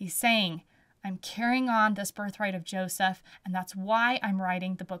 He's saying, I'm carrying on this birthright of Joseph, and that's why I'm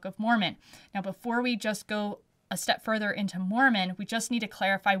writing the Book of Mormon. Now, before we just go a step further into Mormon, we just need to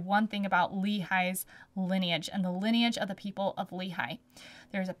clarify one thing about Lehi's lineage and the lineage of the people of Lehi.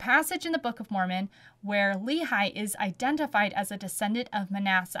 There's a passage in the Book of Mormon where Lehi is identified as a descendant of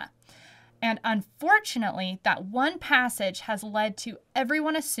Manasseh. And unfortunately, that one passage has led to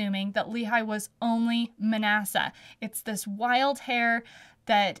everyone assuming that Lehi was only Manasseh. It's this wild hair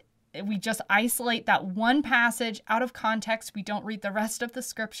that we just isolate that one passage out of context. We don't read the rest of the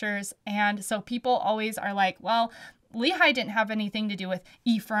scriptures. And so people always are like, well, Lehi didn't have anything to do with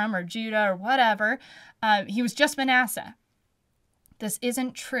Ephraim or Judah or whatever. He was just Manasseh. This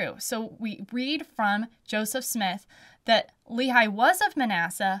isn't true. So we read from Joseph Smith that Lehi was of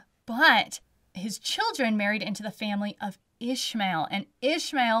Manasseh, but his children married into the family of Ishmael. And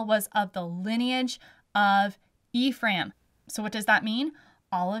Ishmael was of the lineage of Ephraim. So what does that mean?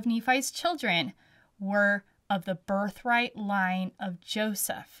 All of Nephi's children were of the birthright line of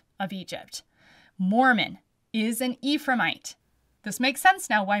Joseph of Egypt. Mormon is an Ephraimite. This makes sense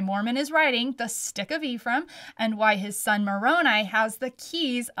now why Mormon is writing the stick of Ephraim and why his son Moroni has the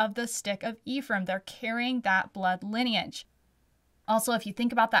keys of the stick of Ephraim. They're carrying that blood lineage. Also, if you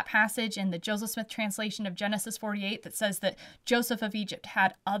think about that passage in the Joseph Smith translation of Genesis 48 that says that Joseph of Egypt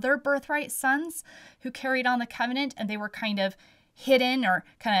had other birthright sons who carried on the covenant, and they were kind of hidden or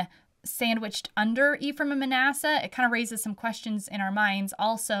kind of sandwiched under Ephraim and Manasseh, it kind of raises some questions in our minds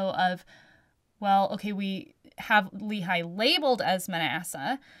also of, well, okay, we have Lehi labeled as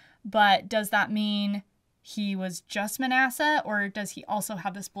Manasseh, but does that mean he was just Manasseh, or does he also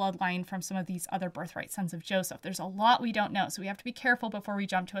have this bloodline from some of these other birthright sons of Joseph? There's a lot we don't know, so we have to be careful before we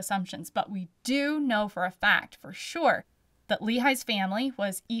jump to assumptions, but we do know for a fact, for sure, that Lehi's family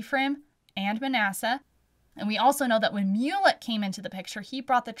was Ephraim and Manasseh. And we also know that when Mulek came into the picture, he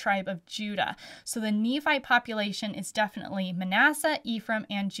brought the tribe of Judah. So the Nephite population is definitely Manasseh, Ephraim,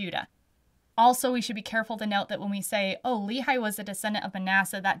 and Judah. Also, we should be careful to note that when we say, oh, Lehi was a descendant of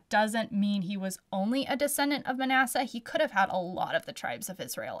Manasseh, that doesn't mean he was only a descendant of Manasseh. He could have had a lot of the tribes of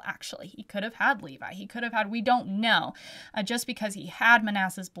Israel, actually. He could have had Levi. He could have had, we don't know. Just because he had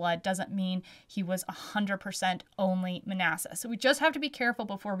Manasseh's blood doesn't mean he was 100% only Manasseh. So we just have to be careful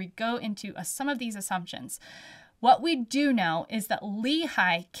before we go into some of these assumptions. What we do know is that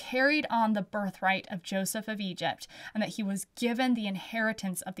Lehi carried on the birthright of Joseph of Egypt and that he was given the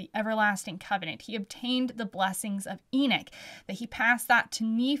inheritance of the everlasting covenant. He obtained the blessings of Enoch, that he passed that to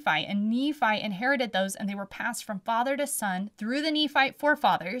Nephi, and Nephi inherited those, and they were passed from father to son through the Nephite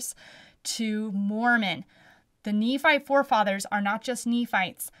forefathers to Mormon. The Nephite forefathers are not just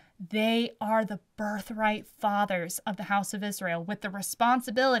Nephites. They are the birthright fathers of the house of Israel with the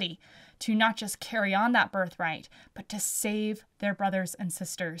responsibility to not just carry on that birthright, but to save their brothers and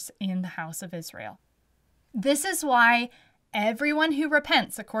sisters in the house of Israel. This is why everyone who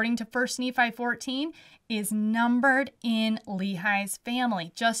repents, according to 1 Nephi 14, is numbered in Lehi's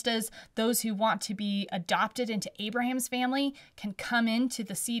family. Just as those who want to be adopted into Abraham's family can come into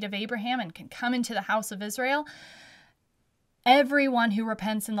the seed of Abraham and can come into the house of Israel, everyone who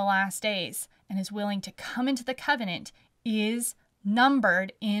repents in the last days and is willing to come into the covenant is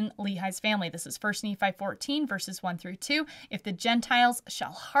numbered in Lehi's family. This is 1 Nephi 14, verses 1 through 2. If the Gentiles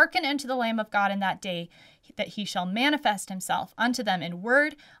shall hearken unto the Lamb of God in that day, that he shall manifest himself unto them in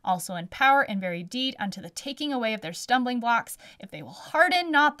word, also in power and very deed, unto the taking away of their stumbling blocks, if they will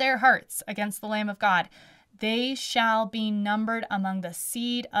harden not their hearts against the Lamb of God, they shall be numbered among the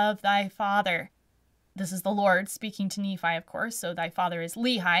seed of thy father. This is the Lord speaking to Nephi, of course, so thy father is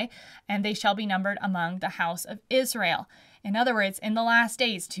Lehi, and they shall be numbered among the house of Israel. In other words, in the last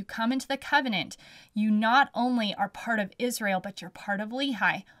days, to come into the covenant, you not only are part of Israel, but you're part of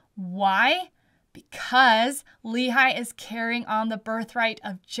Lehi. Why? Because Lehi is carrying on the birthright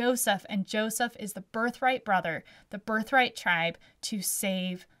of Joseph, and Joseph is the birthright brother, the birthright tribe to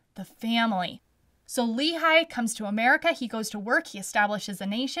save the family. So Lehi comes to America, he goes to work, he establishes a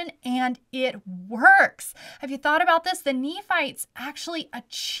nation, and it works. Have you thought about this? The Nephites actually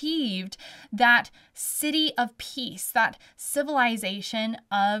achieved that city of peace, that civilization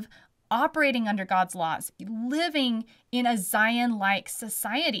of operating under God's laws, living in a Zion-like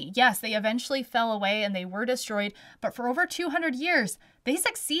society. Yes, they eventually fell away and they were destroyed, but for over 200 years, they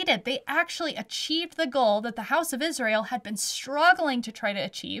succeeded. They actually achieved the goal that the house of Israel had been struggling to try to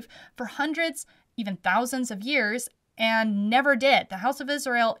achieve for hundreds, even thousands of years and never did. The house of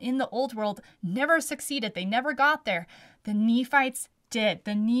Israel in the old world never succeeded. They never got there. The Nephites did.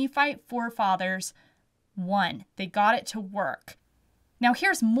 The Nephite forefathers won. They got it to work. Now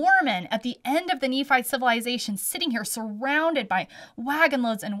here's Mormon at the end of the Nephite civilization sitting here surrounded by wagon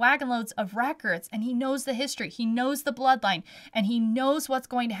loads and wagon loads of records. And he knows the history. He knows the bloodline. And he knows what's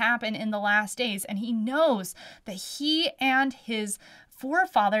going to happen in the last days. And he knows that he and his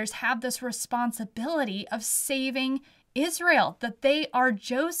forefathers have this responsibility of saving Israel, that they are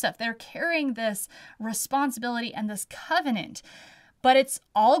Joseph. They're carrying this responsibility and this covenant. But it's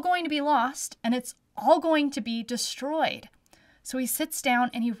all going to be lost and it's all going to be destroyed. So he sits down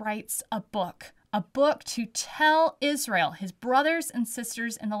and he writes a book to tell Israel, his brothers and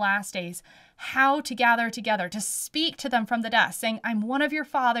sisters in the last days, how to gather together, to speak to them from the dust, saying, I'm one of your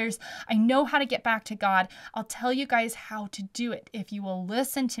fathers. I know how to get back to God. I'll tell you guys how to do it if you will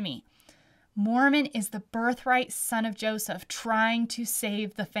listen to me. Mormon is the birthright son of Joseph trying to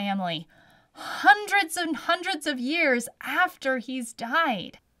save the family hundreds and hundreds of years after he's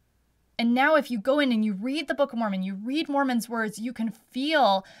died. And now if you go in and you read the Book of Mormon, you read Mormon's words, you can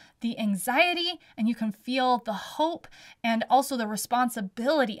feel the anxiety and you can feel the hope and also the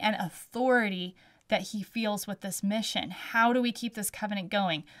responsibility and authority that he feels with this mission. How do we keep this covenant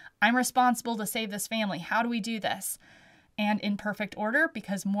going? I'm responsible to save this family. How do we do this? And in perfect order,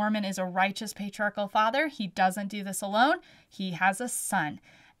 because Mormon is a righteous patriarchal father, he doesn't do this alone. He has a son.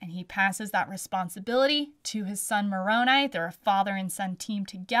 And he passes that responsibility to his son Moroni. They're a father and son team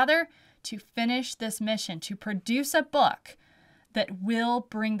together to finish this mission, to produce a book that will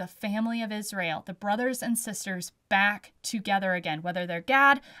bring the family of Israel, the brothers and sisters, back together again, whether they're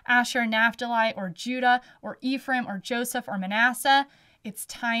Gad, Asher, Naphtali, or Judah, or Ephraim, or Joseph, or Manasseh. It's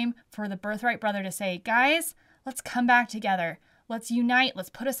time for the birthright brother to say, guys, let's come back together. Let's unite.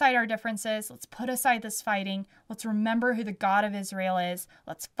 Let's put aside our differences. Let's put aside this fighting. Let's remember who the God of Israel is.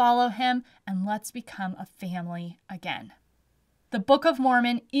 Let's follow him, and let's become a family again. The Book of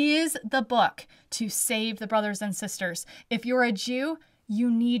Mormon is the book to save the brothers and sisters. If you're a Jew, you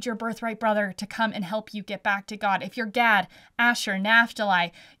need your birthright brother to come and help you get back to God. If you're Gad, Asher,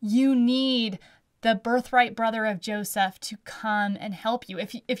 Naphtali, you need the birthright brother of Joseph to come and help you.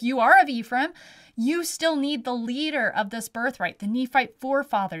 If you are of Ephraim, you still need the leader of this birthright, the Nephite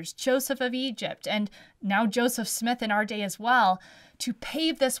forefathers, Joseph of Egypt, and now Joseph Smith in our day as well, to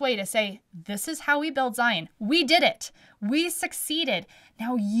pave this way to say, this is how we build Zion. We did it. We succeeded.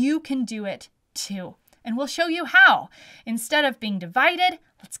 Now you can do it too. And we'll show you how. Instead of being divided,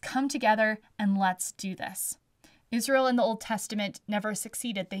 let's come together and let's do this. Israel in the Old Testament never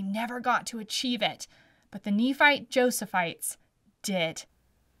succeeded. They never got to achieve it. But the Nephite Josephites did.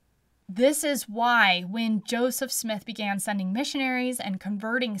 This is why when Joseph Smith began sending missionaries and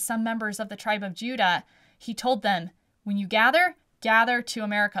converting some members of the tribe of Judah, he told them, when you gather to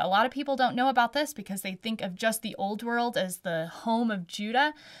America. A lot of people don't know about this because they think of just the old world as the home of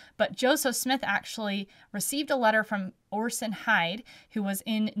Judah. But Joseph Smith actually received a letter from Orson Hyde, who was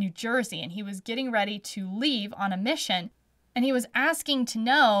in New Jersey, and he was getting ready to leave on a mission. And he was asking to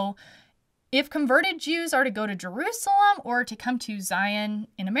know if converted Jews are to go to Jerusalem or to come to Zion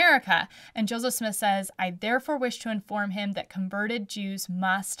in America. And Joseph Smith says, I therefore wish to inform him that converted Jews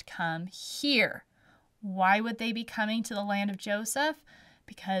must come here. Why would they be coming to the land of Joseph?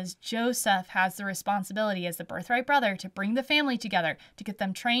 Because Joseph has the responsibility as the birthright brother to bring the family together, to get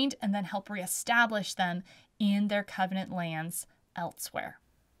them trained, and then help reestablish them in their covenant lands elsewhere.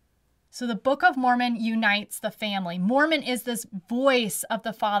 So the Book of Mormon unites the family. Mormon is this voice of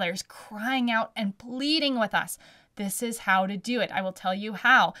the fathers crying out and pleading with us. This is how to do it. I will tell you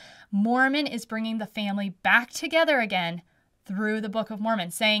how. Mormon is bringing the family back together again through the Book of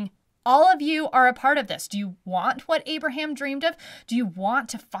Mormon, saying, all of you are a part of this. Do you want what Abraham dreamed of? Do you want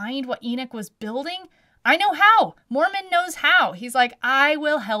to find what Enoch was building? I know how. Mormon knows how. He's like, I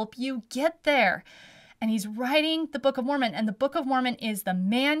will help you get there. And he's writing the Book of Mormon. And the Book of Mormon is the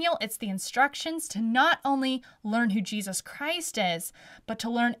manual. It's the instructions to not only learn who Jesus Christ is, but to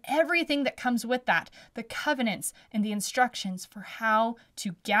learn everything that comes with that, the covenants and the instructions for how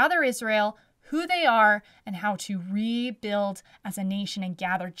to gather Israel, who they are, and how to rebuild as a nation and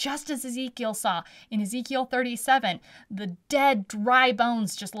gather, just as Ezekiel saw in Ezekiel 37, the dead, dry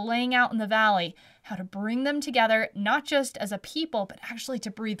bones just laying out in the valley, how to bring them together, not just as a people, but actually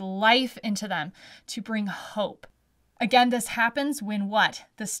to breathe life into them, to bring hope. Again, this happens when what?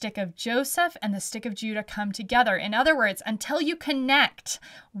 The stick of Joseph and the stick of Judah come together. In other words, until you connect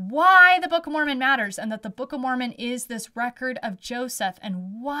why the Book of Mormon matters and that the Book of Mormon is this record of Joseph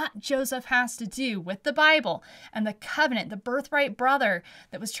and what Joseph has to do with the Bible and the covenant, the birthright brother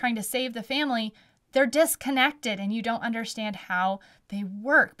that was trying to save the family, They're disconnected and you don't understand how they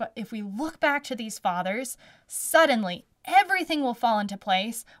work. But if we look back to these fathers, suddenly everything will fall into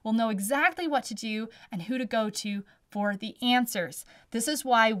place. We'll know exactly what to do and who to go to for the answers. This is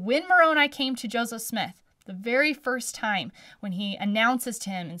why when Moroni came to Joseph Smith, the very first time when he announces to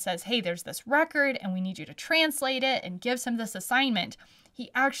him and says, hey, there's this record and we need you to translate it, and gives him this assignment, he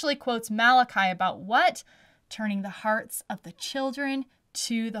actually quotes Malachi about what? Turning the hearts of the children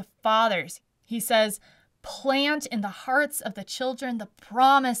to the fathers. He says, plant in the hearts of the children the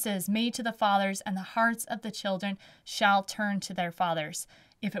promises made to the fathers, and the hearts of the children shall turn to their fathers.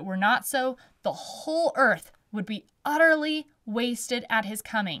 If it were not so, the whole earth would be utterly wasted at his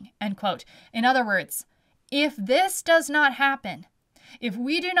coming. End quote. In other words, if this does not happen, if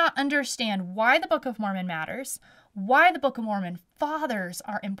we do not understand why the Book of Mormon matters, why the Book of Mormon fathers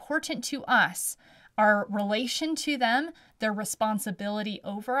are important to us, our relation to them, their responsibility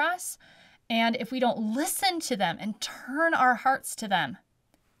over us, and if we don't listen to them and turn our hearts to them,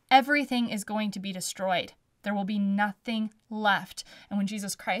 everything is going to be destroyed. There will be nothing left. And when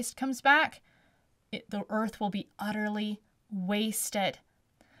Jesus Christ comes back, the earth will be utterly wasted.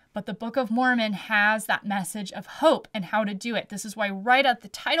 But the Book of Mormon has that message of hope and how to do it. This is why right at the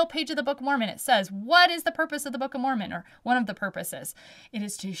title page of the Book of Mormon, it says, what is the purpose of the Book of Mormon? Or one of the purposes. It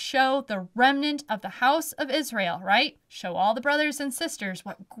is to show the remnant of the house of Israel, right? Show all the brothers and sisters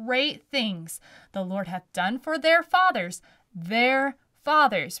what great things the Lord hath done for their fathers,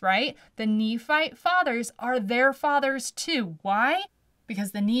 right? The Nephite fathers are their fathers too. Why?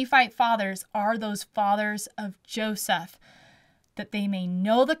 Because the Nephite fathers are those fathers of Joseph, that they may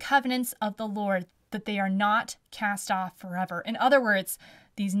know the covenants of the Lord, that they are not cast off forever. In other words,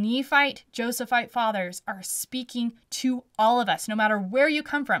 these Nephite, Josephite fathers are speaking to all of us, no matter where you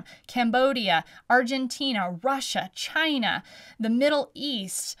come from. Cambodia, Argentina, Russia, China, the Middle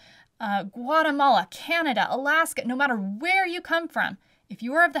East, Guatemala, Canada, Alaska, no matter where you come from. If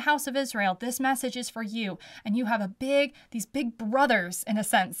you are of the house of Israel, this message is for you. And you have these big brothers, in a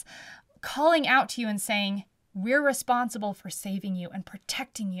sense, calling out to you and saying, we're responsible for saving you and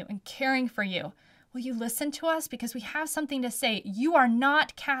protecting you and caring for you. Will you listen to us? Because we have something to say. You are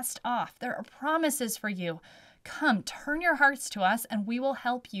not cast off. There are promises for you. Come, turn your hearts to us, and we will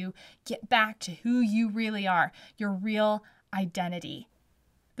help you get back to who you really are, your real identity.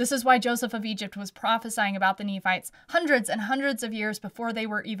 This is why Joseph of Egypt was prophesying about the Nephites hundreds and hundreds of years before they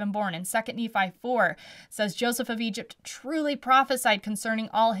were even born. In 2 Nephi 4, it says, Joseph of Egypt truly prophesied concerning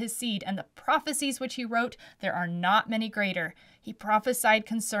all his seed, and the prophecies which he wrote, there are not many greater. He prophesied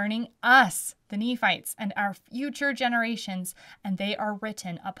concerning us, the Nephites, and our future generations, and they are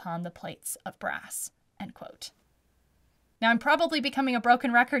written upon the plates of brass. End quote. Now, I'm probably becoming a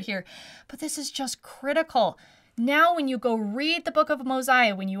broken record here, but this is just critical. Now, when you go read the book of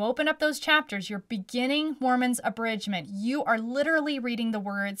Mosiah, when you open up those chapters, you're beginning Mormon's abridgment. You are literally reading the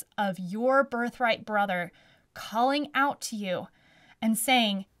words of your birthright brother calling out to you and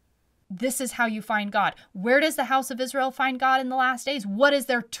saying, this is how you find God. Where does the house of Israel find God in the last days? What is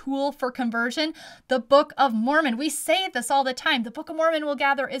their tool for conversion? The Book of Mormon. We say this all the time. The Book of Mormon will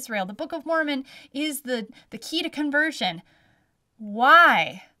gather Israel. The Book of Mormon is the key to conversion.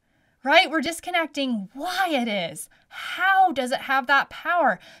 Why? Right? We're disconnecting why it is. How does it have that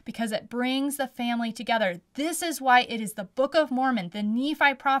power? Because it brings the family together. This is why it is the Book of Mormon, the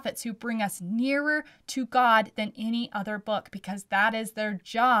Nephi prophets, who bring us nearer to God than any other book, because that is their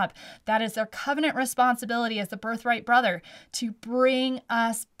job. That is their covenant responsibility as the birthright brother, to bring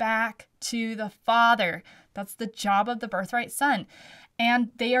us back to the Father. That's the job of the birthright son.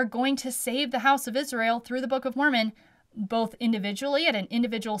 And they are going to save the house of Israel through the Book of Mormon, both individually at an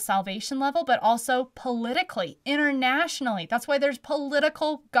individual salvation level, but also politically, internationally. That's why there's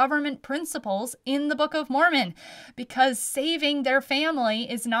political government principles in the Book of Mormon, because saving their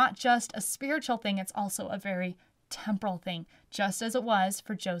family is not just a spiritual thing, it's also a very temporal thing, just as it was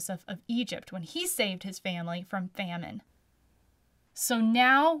for Joseph of Egypt when he saved his family from famine. So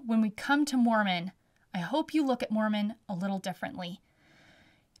now when we come to Mormon, I hope you look at Mormon a little differently,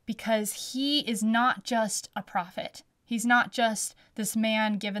 because he is not just a prophet. He's not just this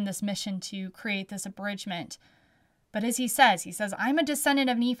man given this mission to create this abridgment. But as he says, I'm a descendant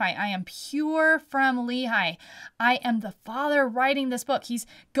of Nephi. I am pure from Lehi. I am the father writing this book. He's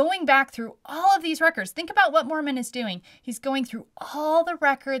going back through all of these records. Think about what Mormon is doing. He's going through all the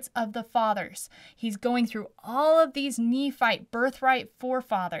records of the fathers. He's going through all of these Nephite birthright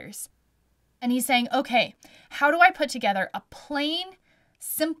forefathers. And he's saying, okay, how do I put together a plain,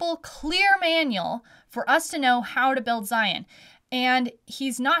 simple, clear manual for us to know how to build Zion? And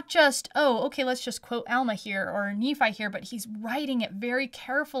he's not just, oh, okay, let's just quote Alma here or Nephi here, but he's writing it very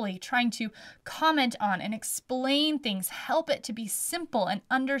carefully, trying to comment on and explain things, help it to be simple and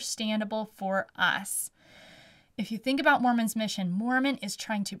understandable for us. If you think about Mormon's mission, Mormon is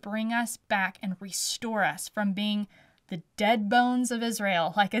trying to bring us back and restore us from being the dead bones of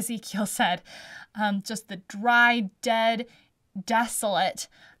Israel, like Ezekiel said, just the dry, dead, desolate,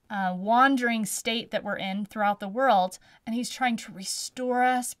 wandering state that we're in throughout the world. And he's trying to restore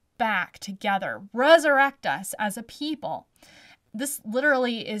us back together, resurrect us as a people. This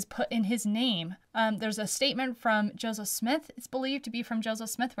literally is put in his name. There's a statement from Joseph Smith. It's believed to be from Joseph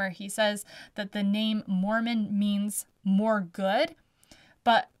Smith, where he says that the name Mormon means more good.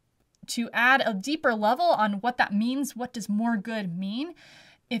 But to add a deeper level on what that means, what does more good mean?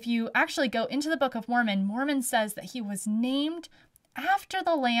 If you actually go into the Book of Mormon, Mormon says that he was named after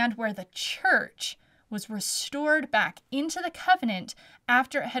the land where the church was restored back into the covenant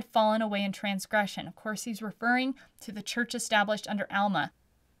after it had fallen away in transgression. Of course, he's referring to the church established under Alma.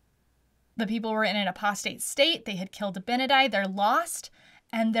 The people were in an apostate state. They had killed Abinadi. They're lost,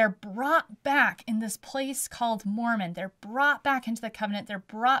 and they're brought back in this place called Mormon. They're brought back into the covenant. They're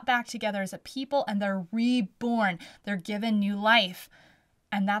brought back together as a people, and they're reborn. They're given new life.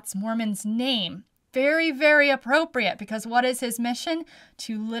 And that's Mormon's name. Very, very appropriate, because what is his mission?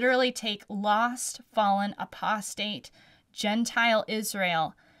 To literally take lost, fallen, apostate, Gentile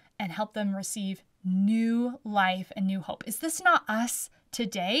Israel and help them receive new life and new hope. Is this not us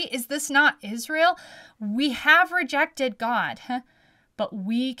today? Is this not Israel? We have rejected God, but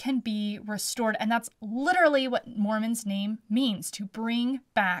we can be restored. And that's literally what Mormon's name means, to bring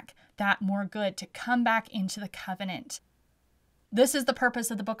back that more good, to come back into the covenant. This is the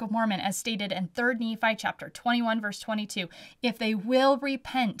purpose of the Book of Mormon, as stated in 3 Nephi chapter 21, verse 22. If they will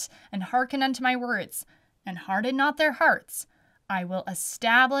repent and hearken unto my words, and harden not their hearts, I will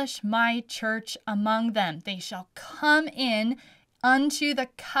establish my church among them. They shall come in unto the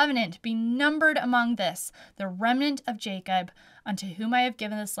covenant, be numbered among this, the remnant of Jacob, unto whom I have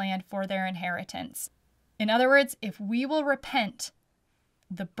given this land for their inheritance. In other words, if we will repent,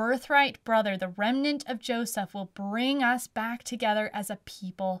 the birthright brother, the remnant of Joseph, will bring us back together as a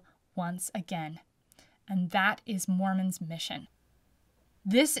people once again. And that is Mormon's mission.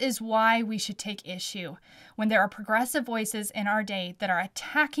 This is why we should take issue when there are progressive voices in our day that are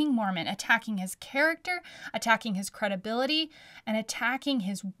attacking Mormon, attacking his character, attacking his credibility, and attacking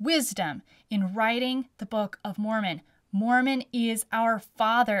his wisdom in writing the Book of Mormon. Mormon is our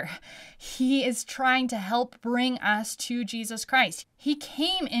father. He is trying to help bring us to Jesus Christ. He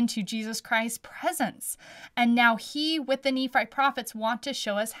came into Jesus Christ's presence. And now he, with the Nephite prophets, want to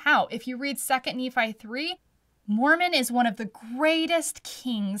show us how. If you read 2 Nephi 3, Mormon is one of the greatest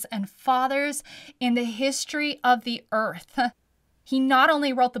kings and fathers in the history of the earth. He not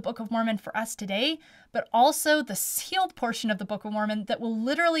only wrote the Book of Mormon for us today, but also the sealed portion of the Book of Mormon that will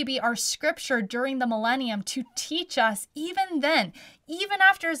literally be our scripture during the millennium to teach us even then, even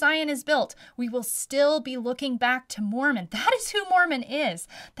after Zion is built, we will still be looking back to Mormon. That is who Mormon is.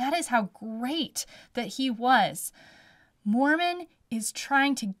 That is how great that he was. Mormon is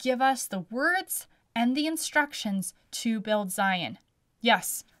trying to give us the words and the instructions to build Zion.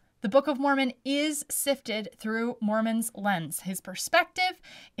 Yes, the Book of Mormon is sifted through Mormon's lens, his perspective,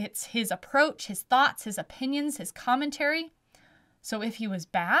 it's his approach, his thoughts, his opinions, his commentary. So if he was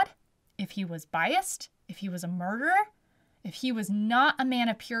bad, if he was biased, if he was a murderer, if he was not a man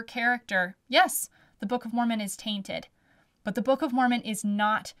of pure character, yes, the Book of Mormon is tainted. But the Book of Mormon is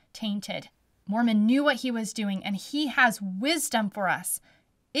not tainted. Mormon knew what he was doing, and he has wisdom for us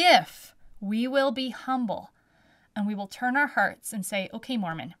if we will be humble and we will turn our hearts and say, okay,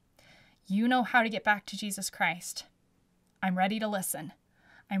 Mormon, you know how to get back to Jesus Christ. I'm ready to listen.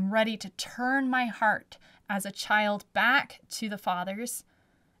 I'm ready to turn my heart as a child back to the fathers,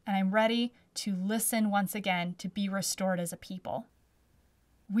 and I'm ready to listen once again to be restored as a people.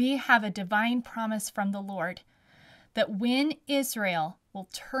 We have a divine promise from the Lord that when Israel will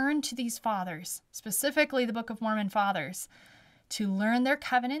turn to these fathers, specifically the Book of Mormon fathers, to learn their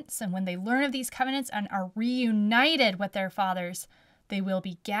covenants, and when they learn of these covenants and are reunited with their fathers, they will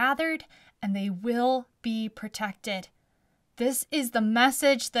be gathered and they will be protected. This is the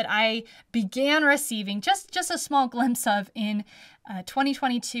message that I began receiving just a small glimpse of in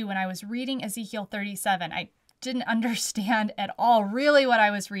 2022 when I was reading Ezekiel 37. I didn't understand at all really what I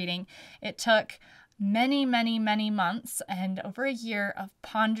was reading. It took many, many, many months and over a year of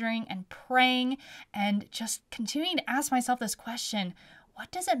pondering and praying and just continuing to ask myself this question. What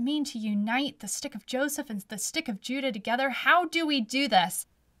does it mean to unite the stick of Joseph and the stick of Judah together? How do we do this?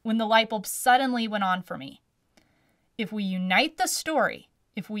 When the light bulb suddenly went on for me, If we unite the story,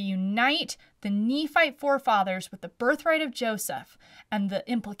 if we unite the Nephite forefathers with the birthright of Joseph and the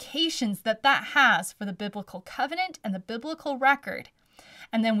implications that that has for the biblical covenant and the biblical record,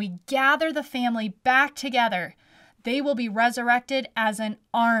 and then we gather the family back together, they will be resurrected as an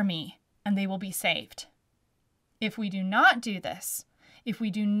army and they will be saved. If we do not do this, if we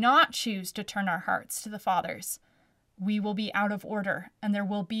do not choose to turn our hearts to the fathers, we will be out of order and there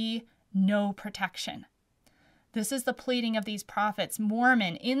will be no protection. This is the pleading of these prophets.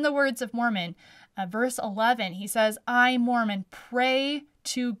 Mormon, in the words of Mormon, verse 11, he says, I, Mormon, pray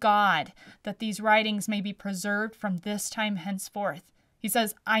to God that these writings may be preserved from this time henceforth. He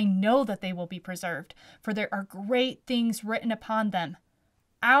says, I know that they will be preserved, for there are great things written upon them,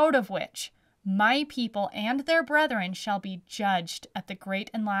 out of which my people and their brethren shall be judged at the great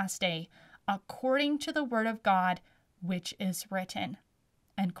and last day, according to the word of God, which is written.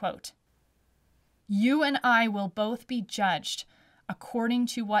 End quote. You and I will both be judged according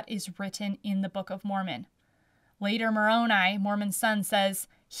to what is written in the Book of Mormon. Later, Moroni, Mormon's son, says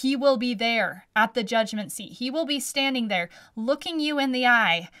he will be there at the judgment seat. He will be standing there, looking you in the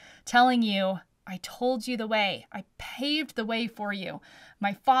eye, telling you, I told you the way. I paved the way for you.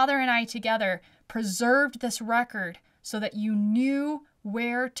 My father and I together preserved this record so that you knew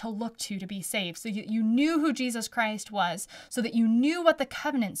where to look to be saved, so you knew who Jesus Christ was, so that you knew what the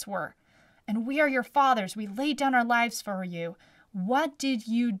covenants were. And we are your fathers. We laid down our lives for you. What did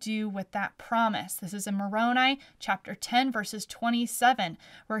you do with that promise? This is in Moroni chapter 10, verses 27,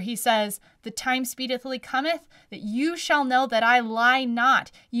 where he says, the time speedily cometh that you shall know that I lie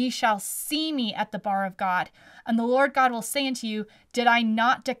not. Ye shall see me at the bar of God. And the Lord God will say unto you, did I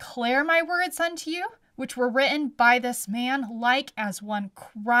not declare my words unto you, which were written by this man, like as one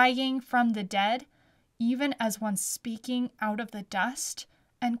crying from the dead, even as one speaking out of the dust?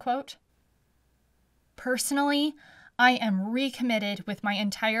 End quote. Personally, I am recommitted with my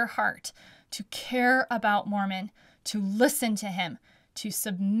entire heart to care about Mormon, to listen to him, to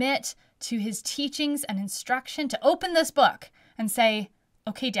submit to his teachings and instruction, to open this book and say,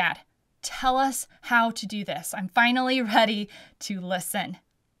 okay, Dad, tell us how to do this. I'm finally ready to listen.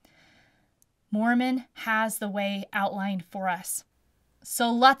 Mormon has the way outlined for us.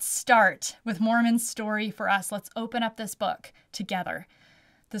 So let's start with Mormon's story for us. Let's open up this book together.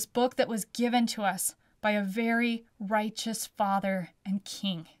 This book that was given to us by a very righteous Father and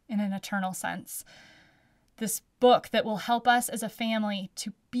King in an eternal sense. This book that will help us as a family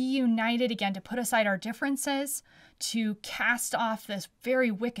to be united again, to put aside our differences, to cast off this very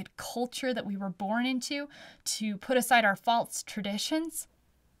wicked culture that we were born into, to put aside our false traditions,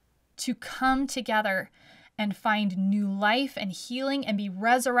 to come together and find new life and healing and be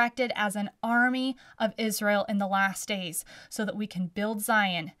resurrected as an army of Israel in the last days so that we can build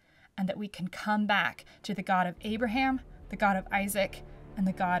Zion and that we can come back to the God of Abraham, the God of Isaac, and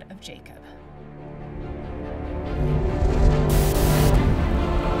the God of Jacob.